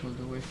reach all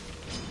the way.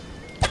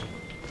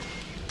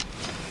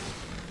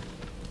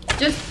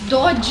 Just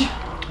dodge.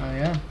 I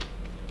am.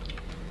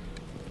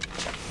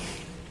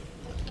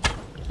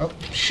 Oh,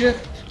 shit!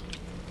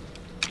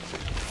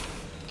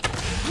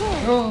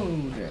 Oh,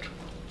 there.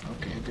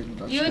 Okay, I didn't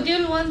dodge You that.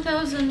 deal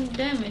 1000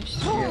 damage,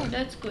 so Yeah.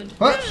 that's good.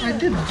 What? I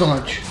did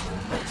dodge.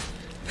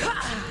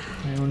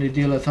 I only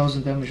deal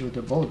 1000 damage with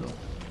the bow though.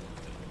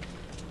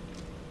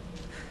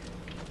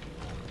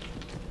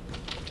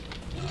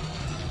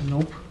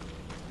 Nope.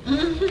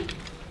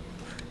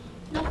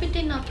 Nope, it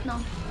did not, no.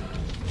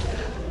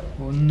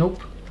 Oh,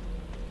 nope.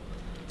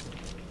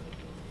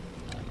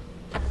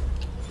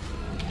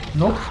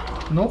 Nope.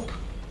 Nope.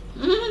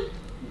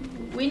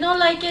 We don't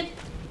like it.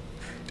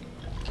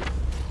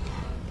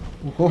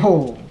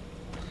 Whoa.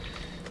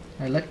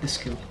 I like this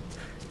skill.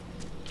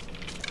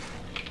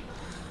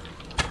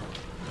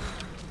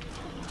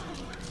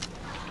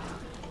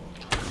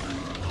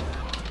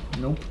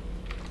 Nope.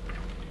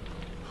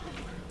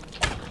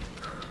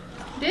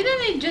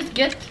 Didn't it just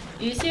get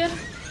easier?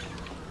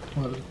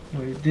 Well,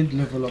 we did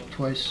level up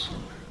twice.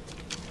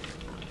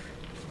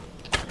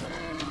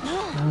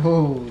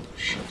 Oh,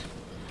 shit.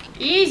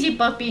 Easy,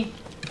 puppy.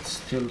 It's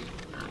still...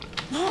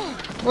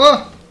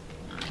 Oh!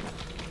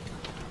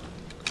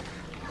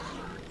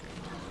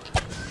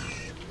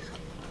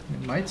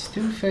 We might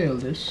still fail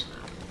this.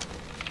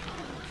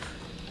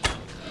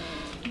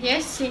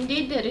 Yes,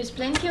 indeed, there is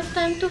plenty of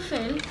time to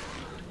fail.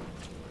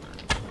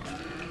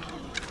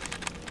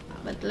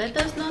 But let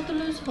us not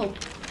lose hope.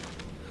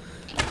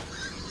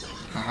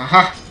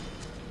 Aha!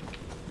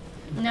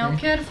 Now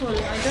Okay. careful,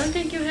 I don't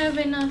think you have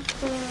enough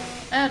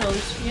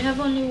arrows. You have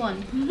only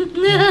one.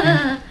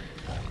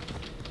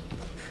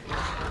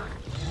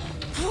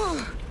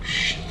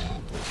 Shit.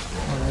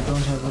 Well, I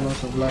don't have a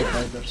lot of life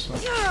either, so...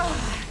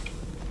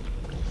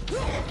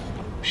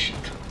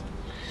 Shit.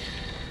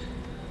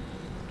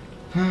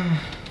 I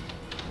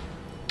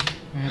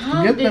have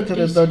How to get did better at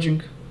this-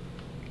 dodging.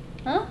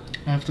 Huh?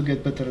 I have to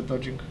get better at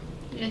dodging.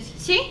 Yes.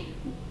 See?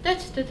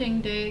 That's the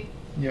thing they...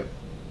 Yep.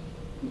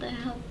 The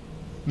hell?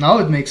 Now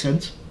it makes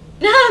sense.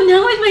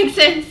 Now it makes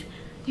sense.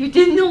 You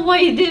didn't know why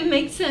it didn't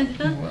make sense,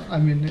 huh? Well, I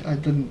mean, I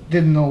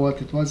didn't know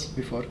what it was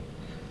before.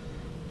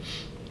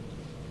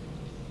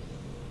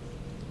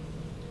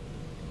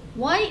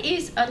 Why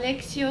is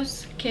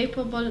Alexios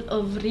capable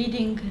of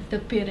reading the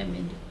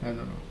pyramid? I don't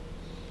know.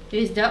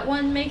 Is that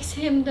what makes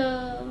him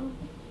the...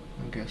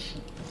 I guess.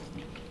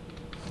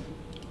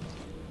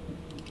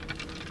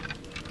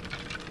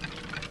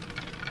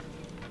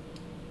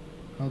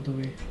 How do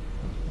we...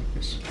 like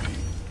this? Okay.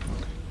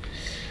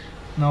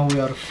 Now we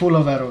are full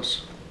of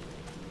arrows.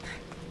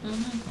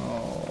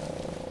 Oh,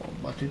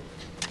 but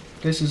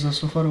this is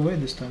so far away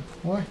this time.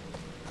 Why?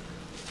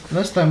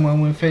 Last time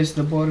when we faced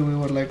the boar we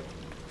were like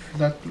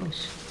that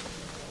close.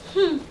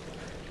 Oh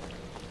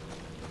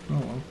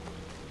well.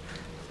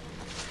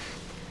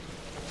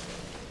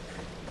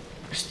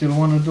 I still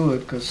want to do it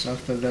because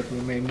after that we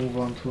may move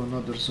on to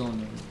another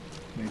zone and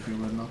maybe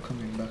we're not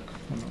coming back.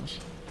 Who knows?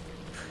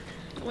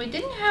 We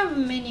didn't have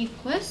many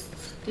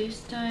quests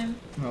this time.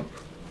 Nope.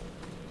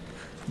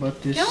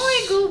 But this, Can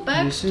we go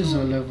back this is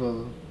to- a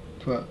level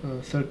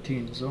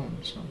 13 zone,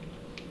 so...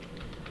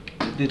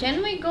 We did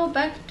Can we go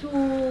back to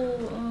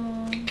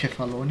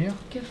Kefalonia?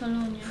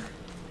 Kefalonia?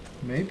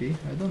 Maybe,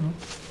 I don't know.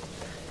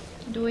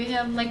 Do we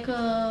have like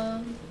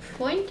a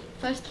point?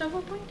 Fast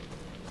travel point?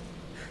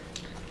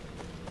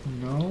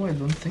 No, I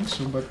don't think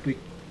so, but we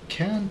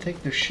can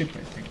take the ship,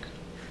 I think.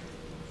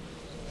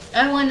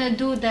 I wanna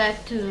do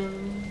that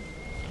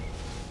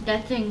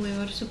that thing we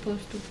were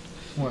supposed to.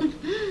 What?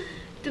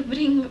 To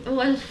bring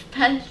wolf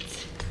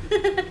pelts.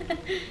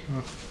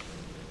 Oh,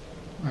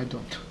 I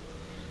don't.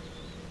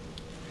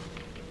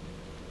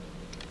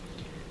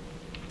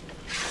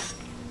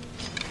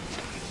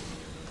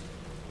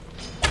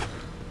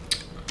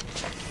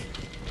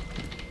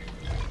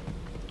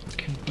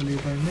 Can't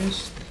believe I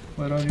missed.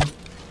 Where are you?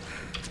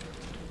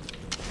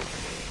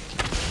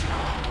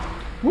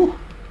 Woo!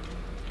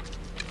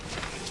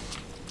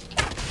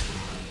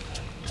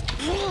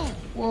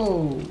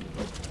 Whoa!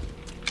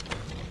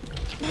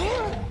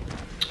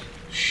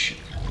 Shit.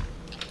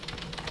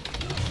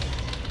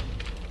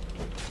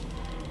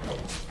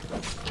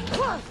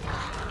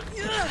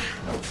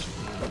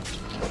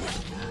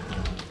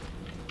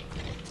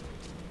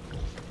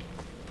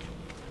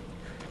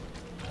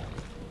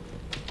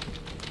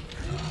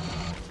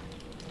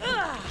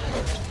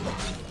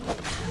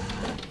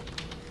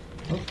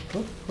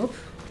 Hop, hop.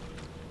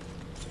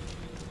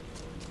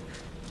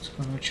 It's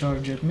gonna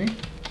charge at me.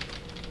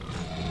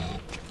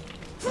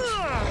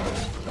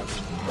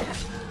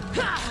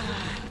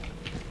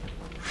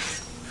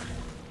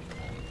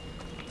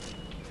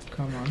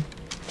 Come on.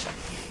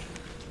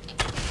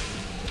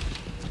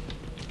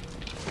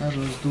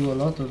 Arrows do a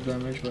lot of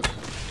damage, but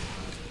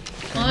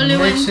it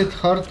makes it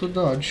hard to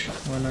dodge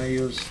when I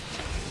use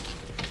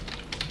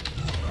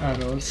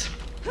arrows.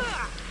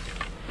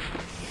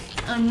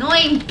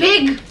 Annoying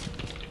pig!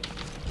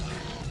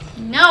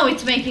 Now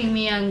it's making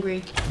me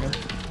angry. Yep.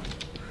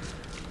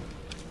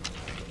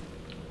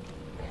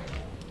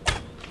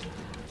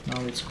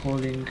 Now it's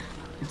calling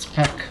its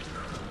pack.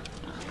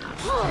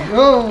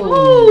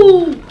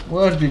 Oh!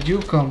 Where did you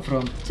come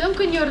from?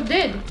 Chimkin, you're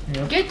dead.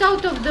 Yep. Get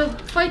out of the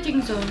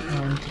fighting zone.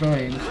 I'm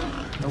trying.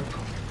 Nope.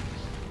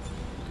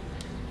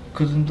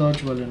 Couldn't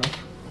dodge well enough.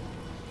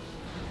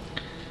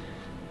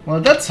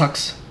 Well, that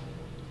sucks.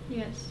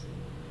 Yes.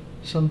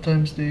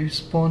 Sometimes they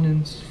spawn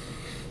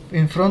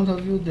in front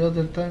of you, the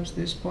other times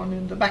they spawn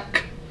in the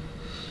back.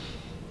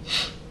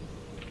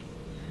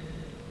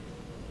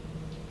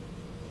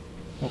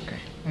 Okay,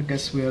 I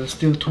guess we are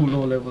still too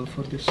low level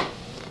for this.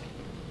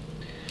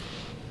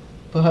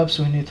 Perhaps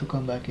we need to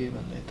come back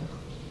even later.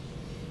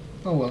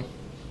 Oh well.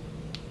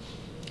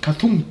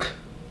 Katunk!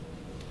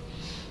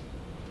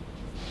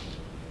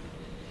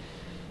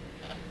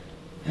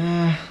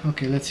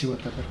 Okay, let's see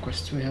what other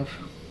quests we have,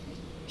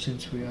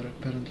 since we are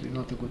apparently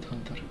not a good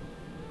hunter.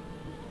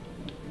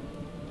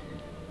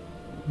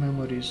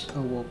 Memories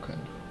awoken.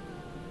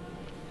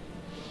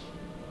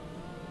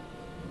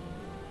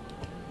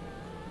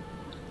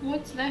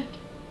 What's that?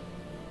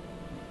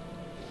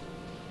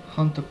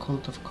 Hunt a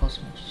cult of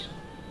cosmos.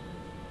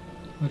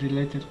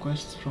 Related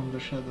quests from the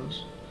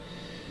shadows.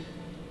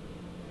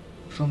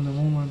 From the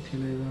moment he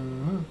laid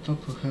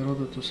talk to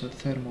Herodotus at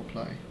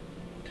Thermopylae.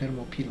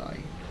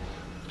 Thermopylae.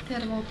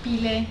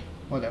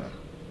 Whatever.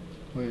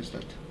 Where is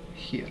that?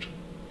 Here.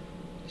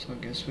 So I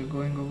guess we're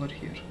going over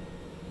here.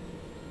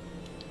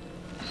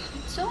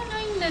 It's so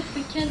annoying that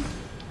we can't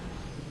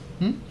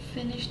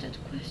finish that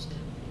quest.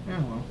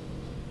 Yeah, well.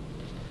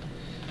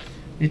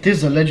 It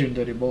is a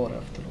legendary boar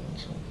after all,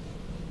 so.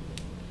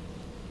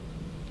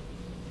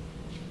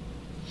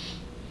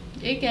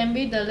 It can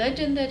be the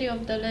legendary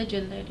of the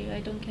legendary, I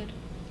don't care.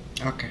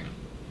 Okay.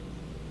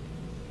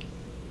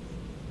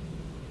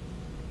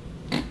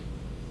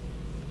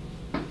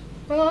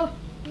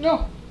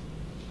 No!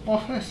 My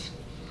face!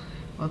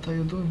 What are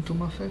you doing to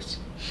my face?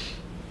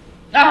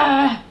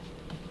 Ah!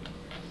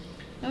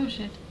 Oh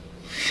shit.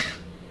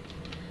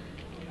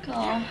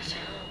 God.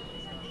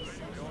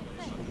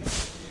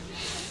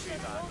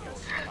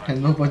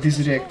 And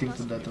nobody's reacting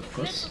to that, of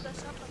course.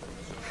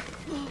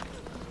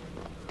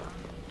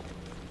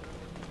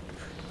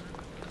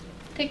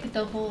 Take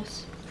the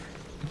horse.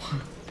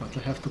 But I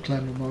have to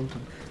climb a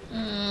mountain.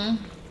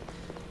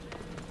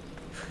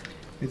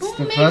 It's Who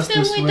the makes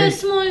fastest them with way. a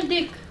small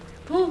dick?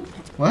 Who?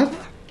 What?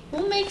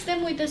 Who makes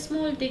them with a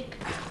small dick?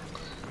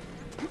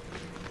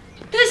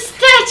 The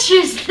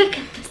statues! Look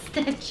at the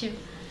statue.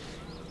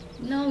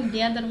 No,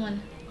 the other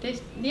one.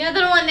 This, the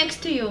other one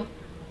next to you.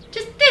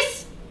 Just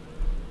this.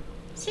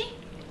 See?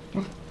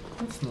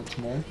 That's not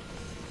small.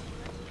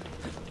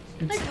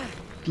 It's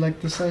like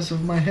the size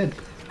of my head.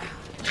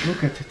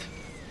 Look at it.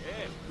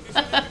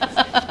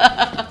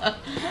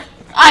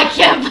 I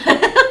can't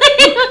believe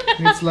it.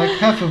 It's like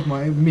half of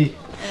me.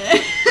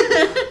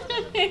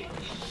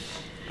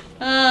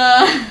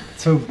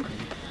 So good.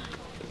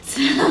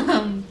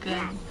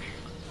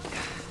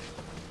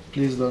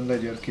 Please don't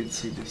let your kids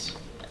see this.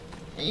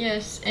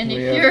 Yes, and We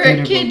if are you're a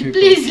terrible kid, people.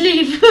 please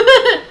leave.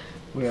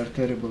 We are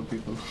terrible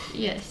people.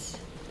 Yes.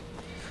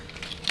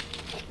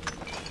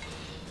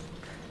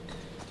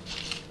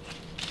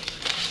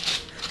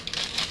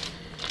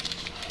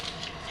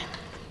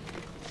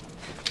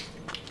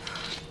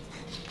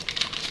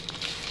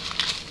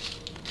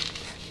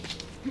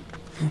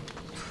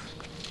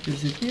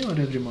 Is it me or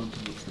every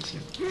mountain looks the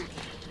same?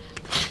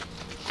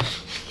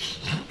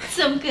 It's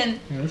a Chimkin,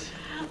 Yes.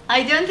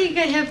 I don't think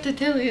I have to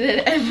tell you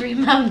that every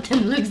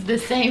mountain looks the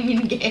same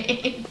in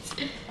games.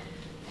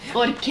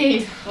 Or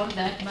cave, for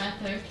that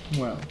matter.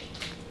 Well,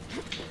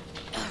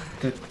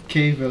 the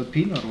cave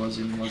Elpinor was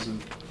in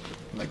wasn't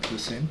like the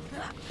same.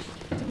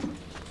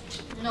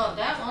 No,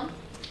 that one.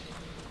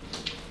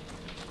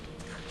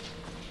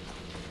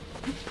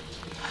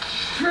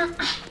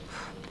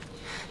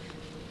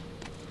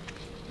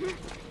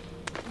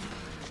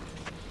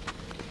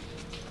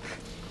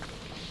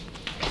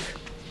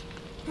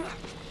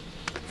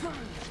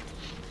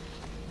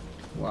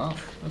 Wow,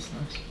 that's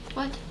nice.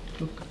 What?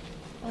 Look.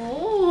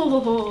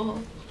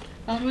 Oh,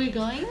 are we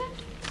going?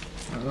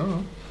 I don't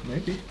know.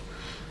 Maybe.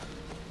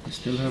 We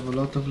still have a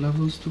lot of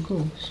levels to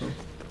go, so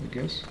I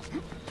guess.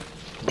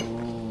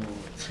 Oh,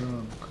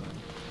 Chimkin.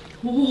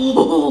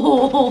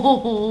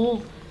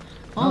 Oh.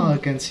 Oh, I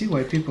can see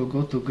why people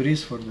go to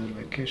Greece for their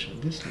vacation.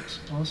 This looks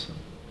awesome.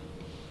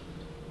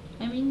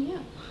 I mean,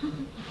 yeah.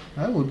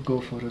 I would go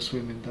for a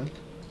swim in that.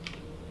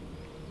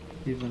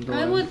 Even though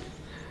I would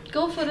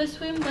go for a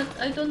swim, but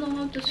I don't know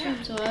how to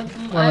swim, so I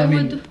I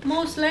mean, would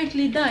most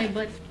likely die,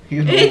 but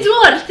you know, it's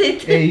worth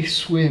it. a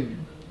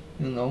swim,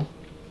 you know,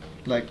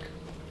 like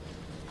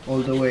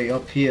all the way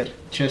up here,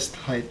 chest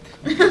height.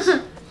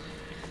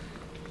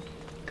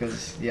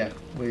 Because, yeah,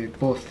 we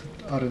both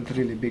aren't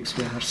really big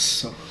swimmers,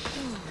 so.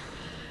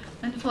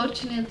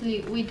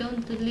 Unfortunately, we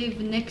don't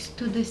live next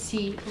to the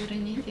sea or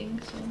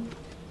anything, so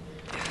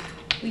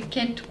we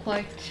can't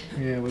quite.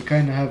 Yeah, we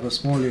kind of have a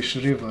smallish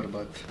river,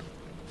 but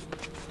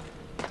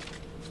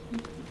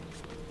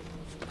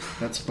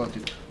that's about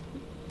it.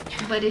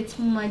 But it's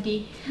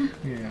muddy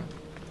Yeah.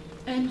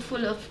 and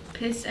full of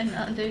piss and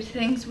other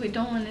things we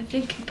don't want to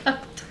think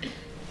about.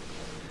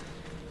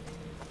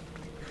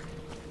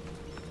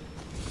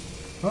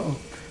 Uh-oh.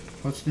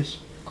 What's this?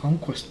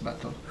 Conquest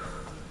battle.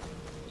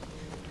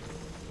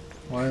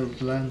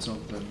 Wild lands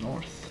of the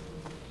north.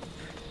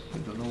 I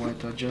don't know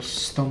what I just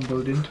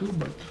stumbled into,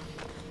 but...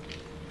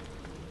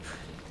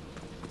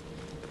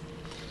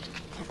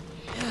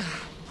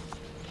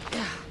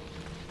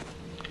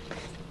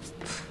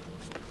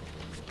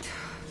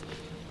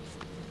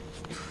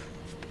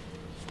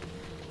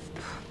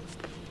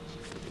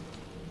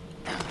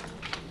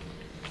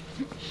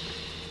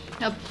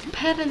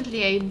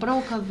 Apparently, I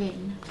broke a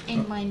vein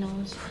in my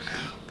nose.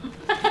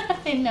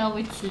 And now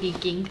it's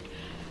leaking.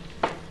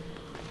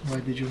 Why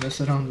did you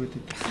mess around with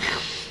it?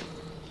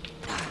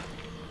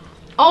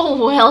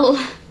 Oh well,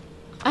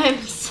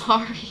 I'm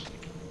sorry.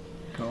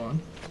 Go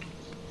on.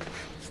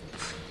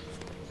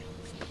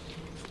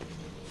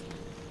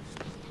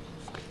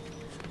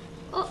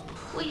 Oh,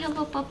 we have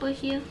a papa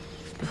here.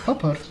 The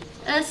popper.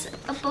 As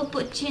a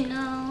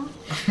puppuccino.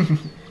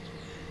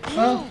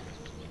 Oh.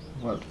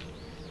 Well,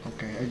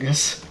 okay, I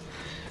guess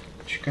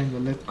she kinda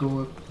let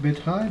go a bit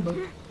high, but...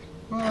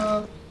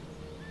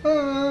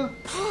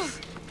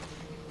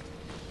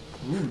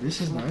 Ooh,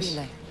 this is nice.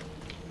 Mobile.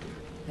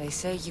 They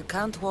say you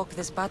can't walk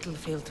this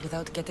battlefield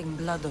without getting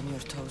blood on your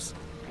toes.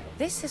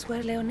 This is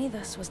where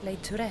Leonidas was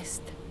laid to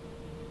rest.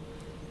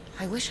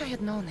 I wish I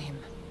had known him.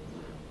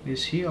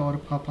 Is he our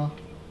papa?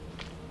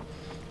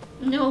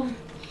 No.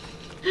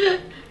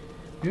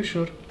 You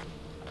sure?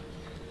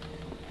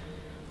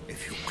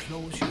 If you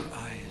close your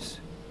eyes,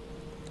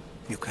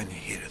 you can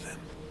hear them.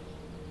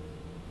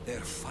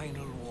 Their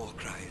final war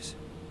cries.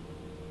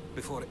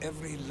 Before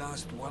every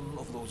last one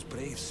of those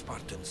brave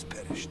Spartans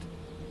perished.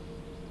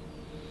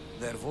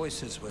 Their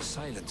voices were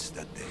silenced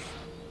that day,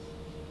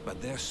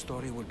 but their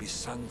story will be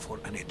sung for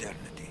an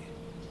eternity.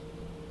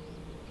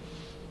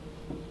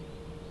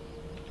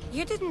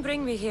 You didn't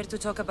bring me here to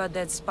talk about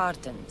dead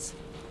Spartans.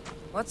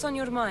 What's on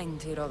your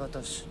mind,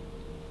 Herodotus?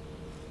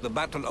 The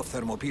Battle of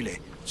Thermopylae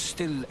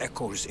still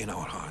echoes in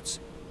our hearts.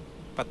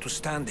 But to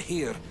stand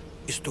here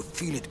is to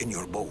feel it in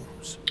your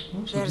bones. Oh, so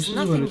this There's is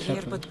where nothing it here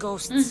happened. but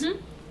ghosts.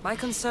 My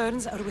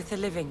concerns are with the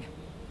living.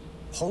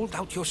 Hold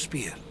out your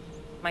spear.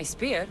 My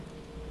spear?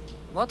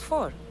 What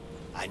for?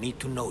 I need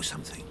to know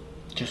something.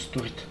 Just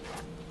do it.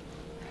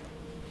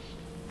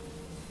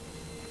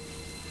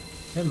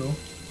 Hello.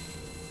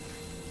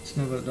 It's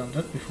never done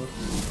that before.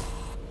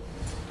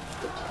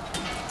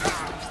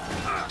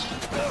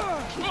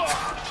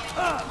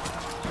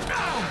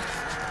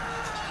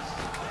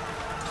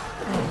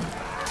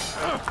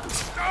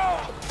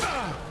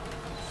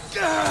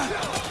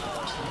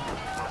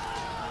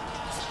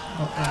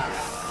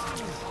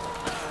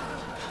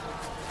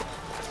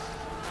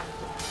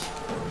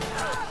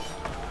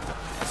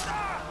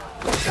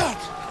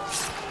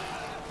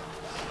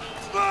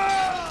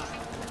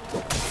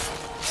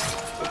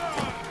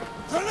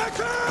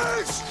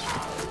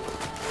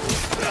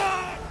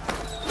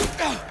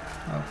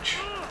 Ouch.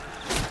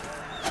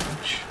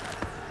 Ouch.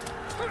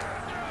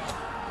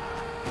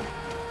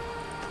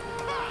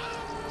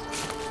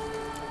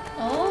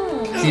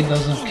 Oh. He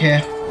doesn't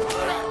care.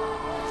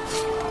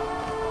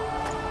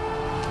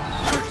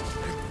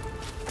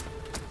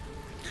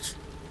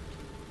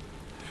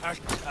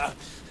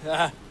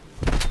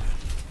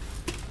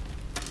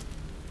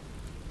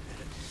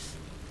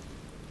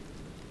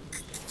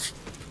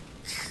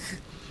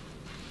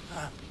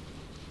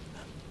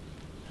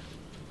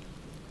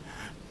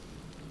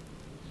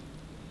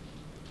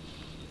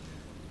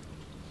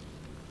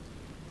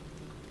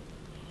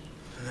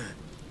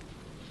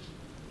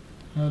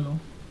 Hello.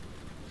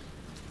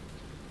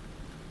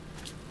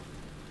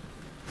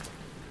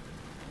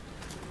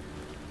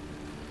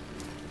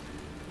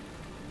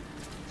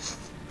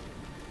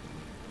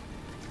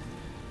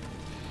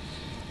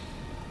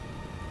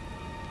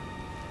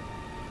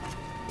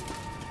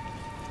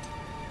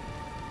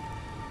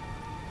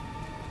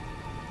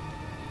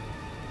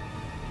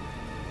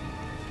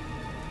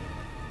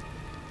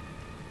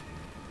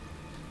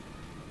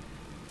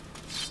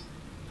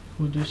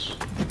 Who this?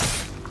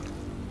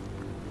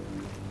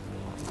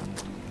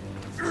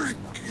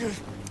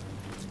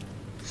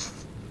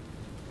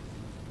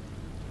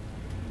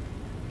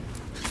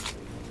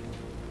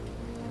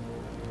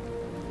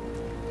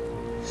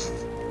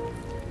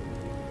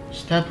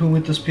 Stab him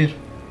with the spear.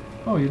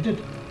 Oh, you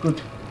did.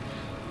 Good.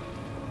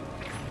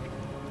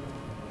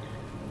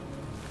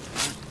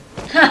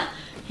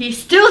 He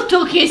still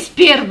took his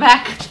spear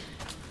back.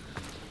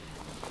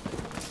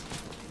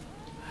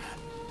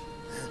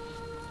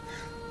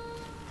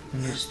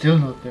 And you're still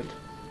not dead.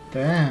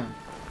 Damn.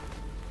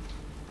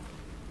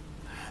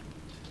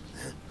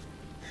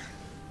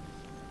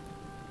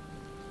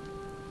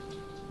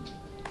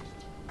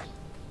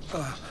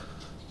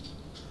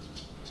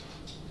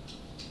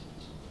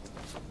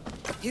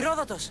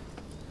 Herodotus!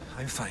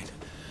 I'm fine.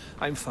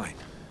 I'm fine.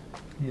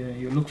 Yeah,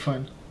 you look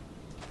fine.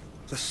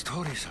 The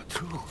stories are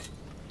true.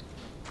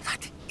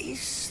 That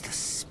is the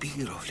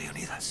spear of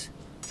Leonidas.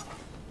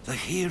 The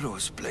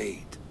hero's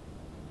blade.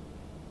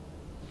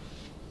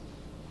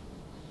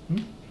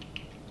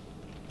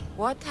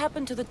 What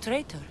happened to the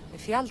traitor,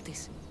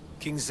 Ephialtes?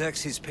 King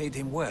Xerxes paid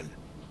him well.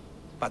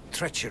 But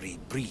treachery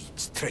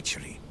breeds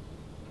treachery.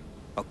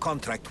 A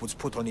contract was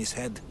put on his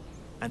head,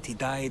 and he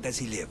died as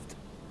he lived.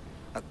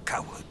 A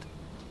coward.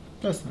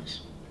 That's nice.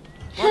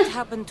 What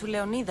happened to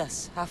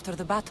Leonidas after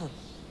the battle?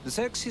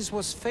 Xerxes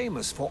was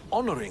famous for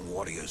honoring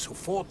warriors who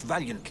fought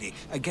valiantly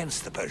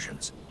against the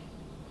Persians.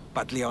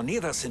 But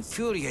Leonidas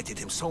infuriated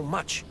him so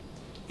much,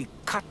 he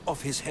cut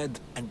off his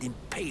head and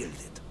impaled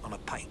it on a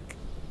pike.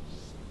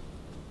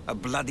 A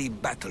bloody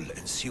battle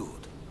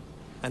ensued,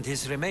 and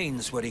his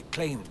remains were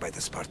reclaimed by the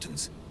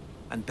Spartans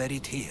and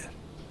buried here.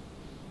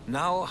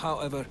 Now,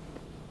 however,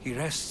 he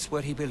rests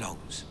where he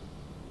belongs.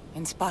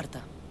 In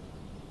Sparta.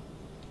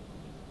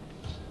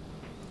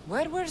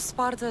 Where were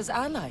Sparta's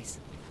allies?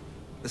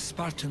 The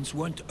Spartans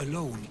weren't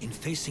alone in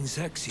facing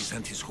Xerxes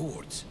and his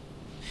hordes.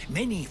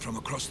 Many from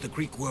across the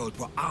Greek world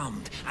were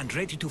armed and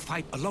ready to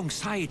fight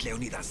alongside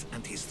Leonidas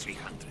and his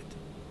 300.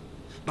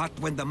 But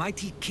when the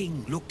mighty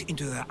king looked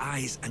into their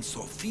eyes and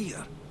saw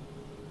fear,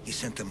 he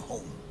sent them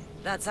home.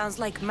 That sounds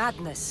like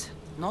madness,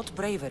 not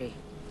bravery.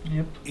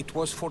 Yep. It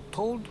was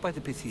foretold by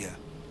the Pythia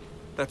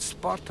that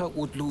Sparta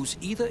would lose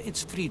either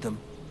its freedom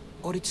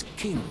or its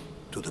king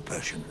to the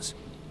Persians.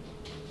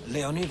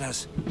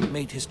 Leonidas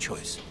made his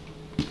choice.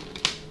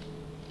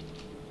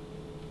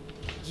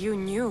 You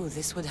knew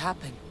this would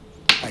happen.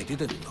 I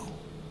didn't know,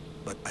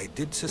 but I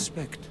did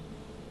suspect.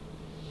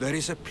 There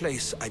is a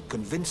place I'd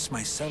convinced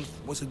myself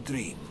was a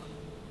dream.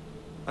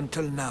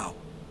 Until now.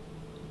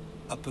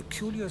 A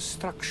peculiar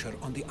structure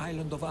on the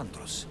island of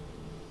Andros.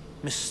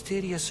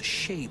 Mysterious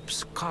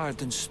shapes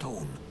carved in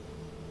stone.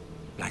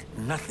 Like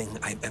nothing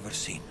I've ever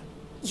seen.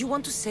 You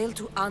want to sail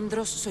to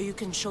Andros so you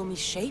can show me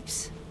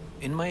shapes?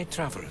 In my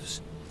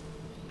travels,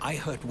 I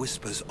heard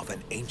whispers of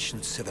an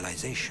ancient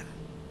civilization.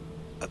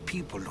 A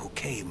people who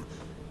came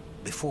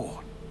before.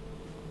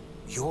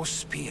 Your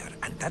spear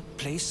and that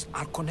place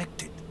are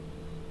connected.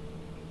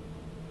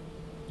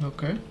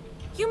 Okay.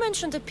 You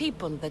mentioned a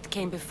people that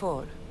came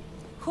before.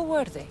 Who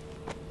were they?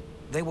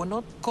 They were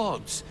not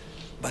gods,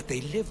 but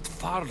they lived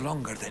far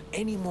longer than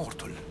any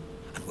mortal,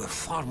 and were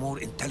far more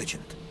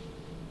intelligent.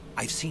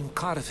 I've seen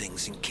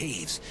carvings in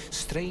caves,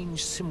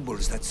 strange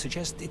symbols that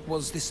suggest it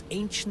was this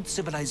ancient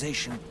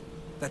civilization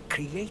that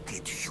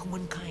created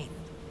humankind,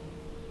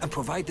 and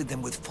provided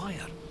them with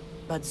fire.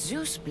 But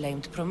Zeus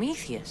blamed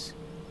Prometheus.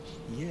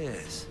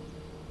 Yes.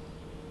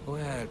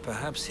 Well,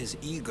 perhaps his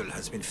eagle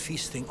has been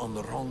feasting on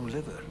the wrong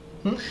liver.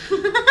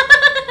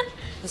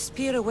 The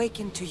spear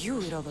awakened to you,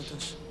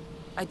 Herodotus.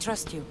 I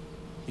trust you.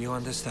 You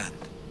understand.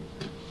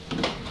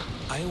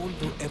 I will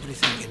do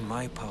everything in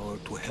my power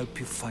to help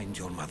you find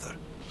your mother.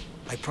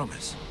 I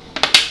promise.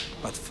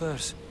 But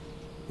first,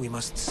 we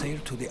must sail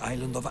to the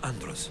island of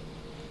Andros.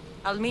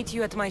 I'll meet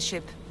you at my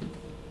ship.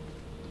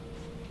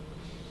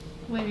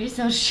 Where is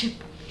our ship?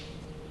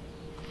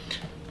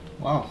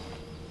 Wow.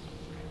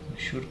 We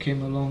sure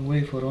came a long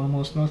way for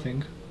almost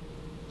nothing.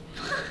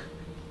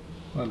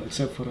 Well,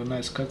 except for a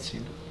nice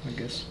cutscene, I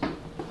guess.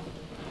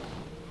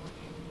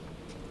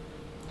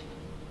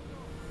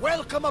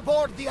 Welcome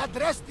aboard the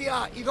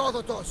Adrestia,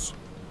 Herodotus.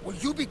 Will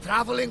you be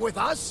traveling with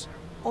us?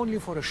 Only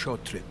for a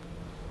short trip.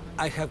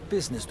 I have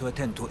business to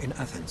attend to in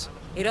Athens.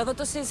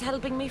 Herodotus is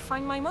helping me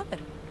find my mother.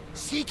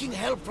 Seeking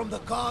help from the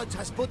gods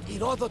has put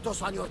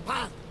Herodotus on your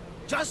path,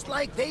 just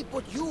like they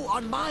put you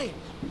on mine.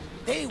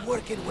 They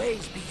work in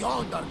ways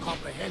beyond our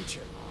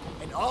comprehension,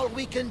 and all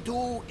we can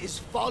do is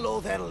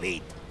follow their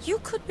lead. You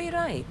could be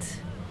right.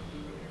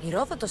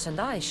 Herodotus and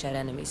I share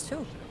enemies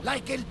too.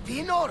 Like El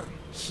Pinor.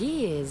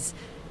 He is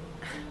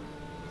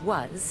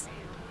was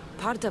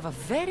part of a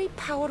very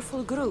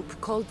powerful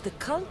group called the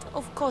Cult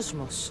of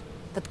Cosmos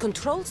that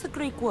controls the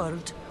Greek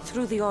world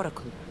through the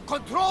Oracle.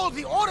 Control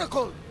the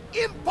Oracle?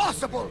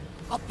 Impossible!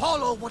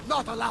 Apollo would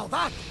not allow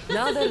that!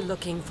 Now they're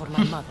looking for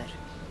my mother.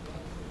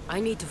 I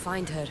need to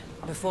find her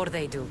before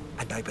they do.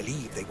 And I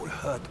believe they will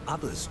hurt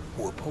others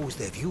who oppose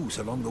their views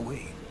along the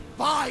way.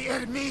 By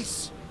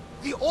Hermes!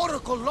 The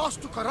Oracle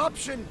lost to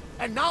corruption,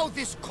 and now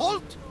this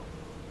cult?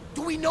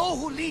 Do we know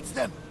who leads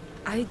them?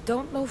 I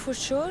don't know for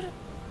sure,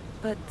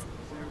 but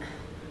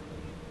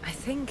I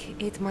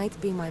think it might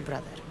be my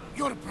brother.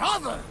 Your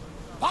brother?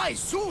 By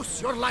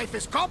Zeus, your life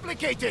is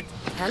complicated!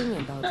 Tell me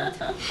about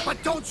it.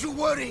 But don't you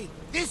worry!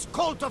 This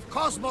cult of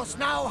Cosmos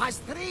now has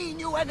 3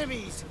 new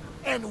enemies!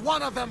 And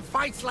one of them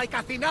fights like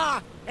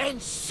Athena and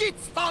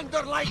shits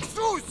thunder like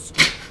Zeus!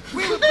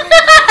 We'll bring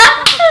the wrath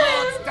of the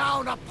gods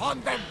down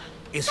upon them!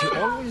 Is he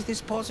always this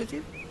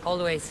positive?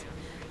 Always.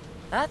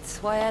 That's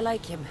why I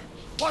like him.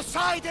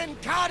 Poseidon,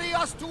 carry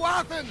us to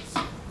Athens!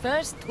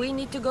 First, we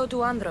need to go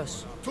to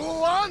Andros. To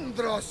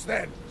Andros,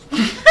 then!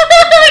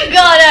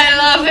 God, I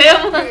love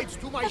him. Upgrades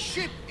to my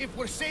ship if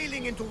we're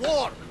sailing into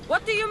war.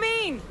 What do you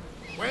mean?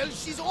 Well,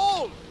 she's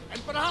old,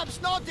 and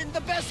perhaps not in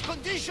the best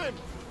condition.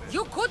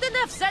 You couldn't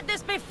have said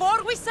this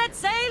before we set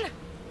sail?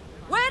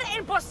 Where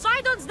in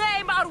Poseidon's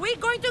name are we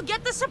going to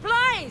get the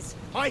supplies?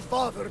 My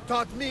father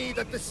taught me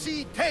that the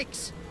sea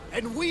takes,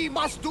 and we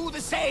must do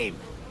the same.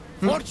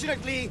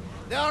 Fortunately,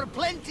 there are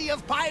plenty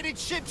of pirate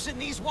ships in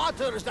these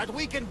waters that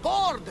we can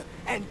board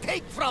and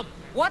take from.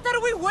 What are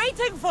we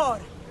waiting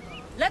for?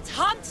 Let's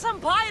hunt some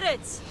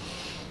pirates!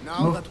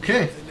 Now that we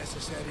have the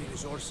necessary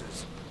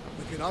resources,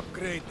 we can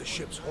upgrade the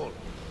ship's hull.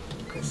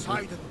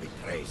 Poseidon be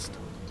praised.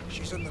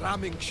 She's in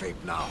ramming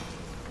shape now,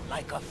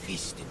 like a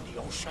feast in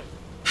the ocean.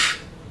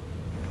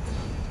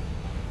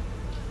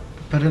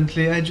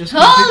 Apparently I just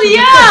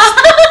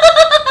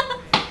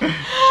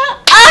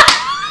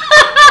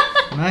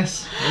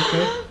Nice,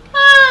 okay.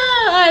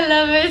 I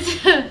love it.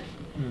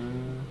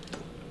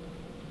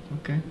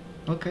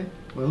 Okay.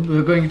 Well,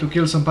 we're going to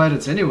kill some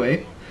pirates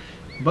anyway,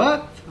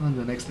 but on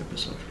the next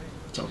episode.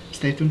 So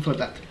stay tuned for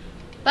that.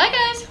 Bye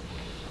guys.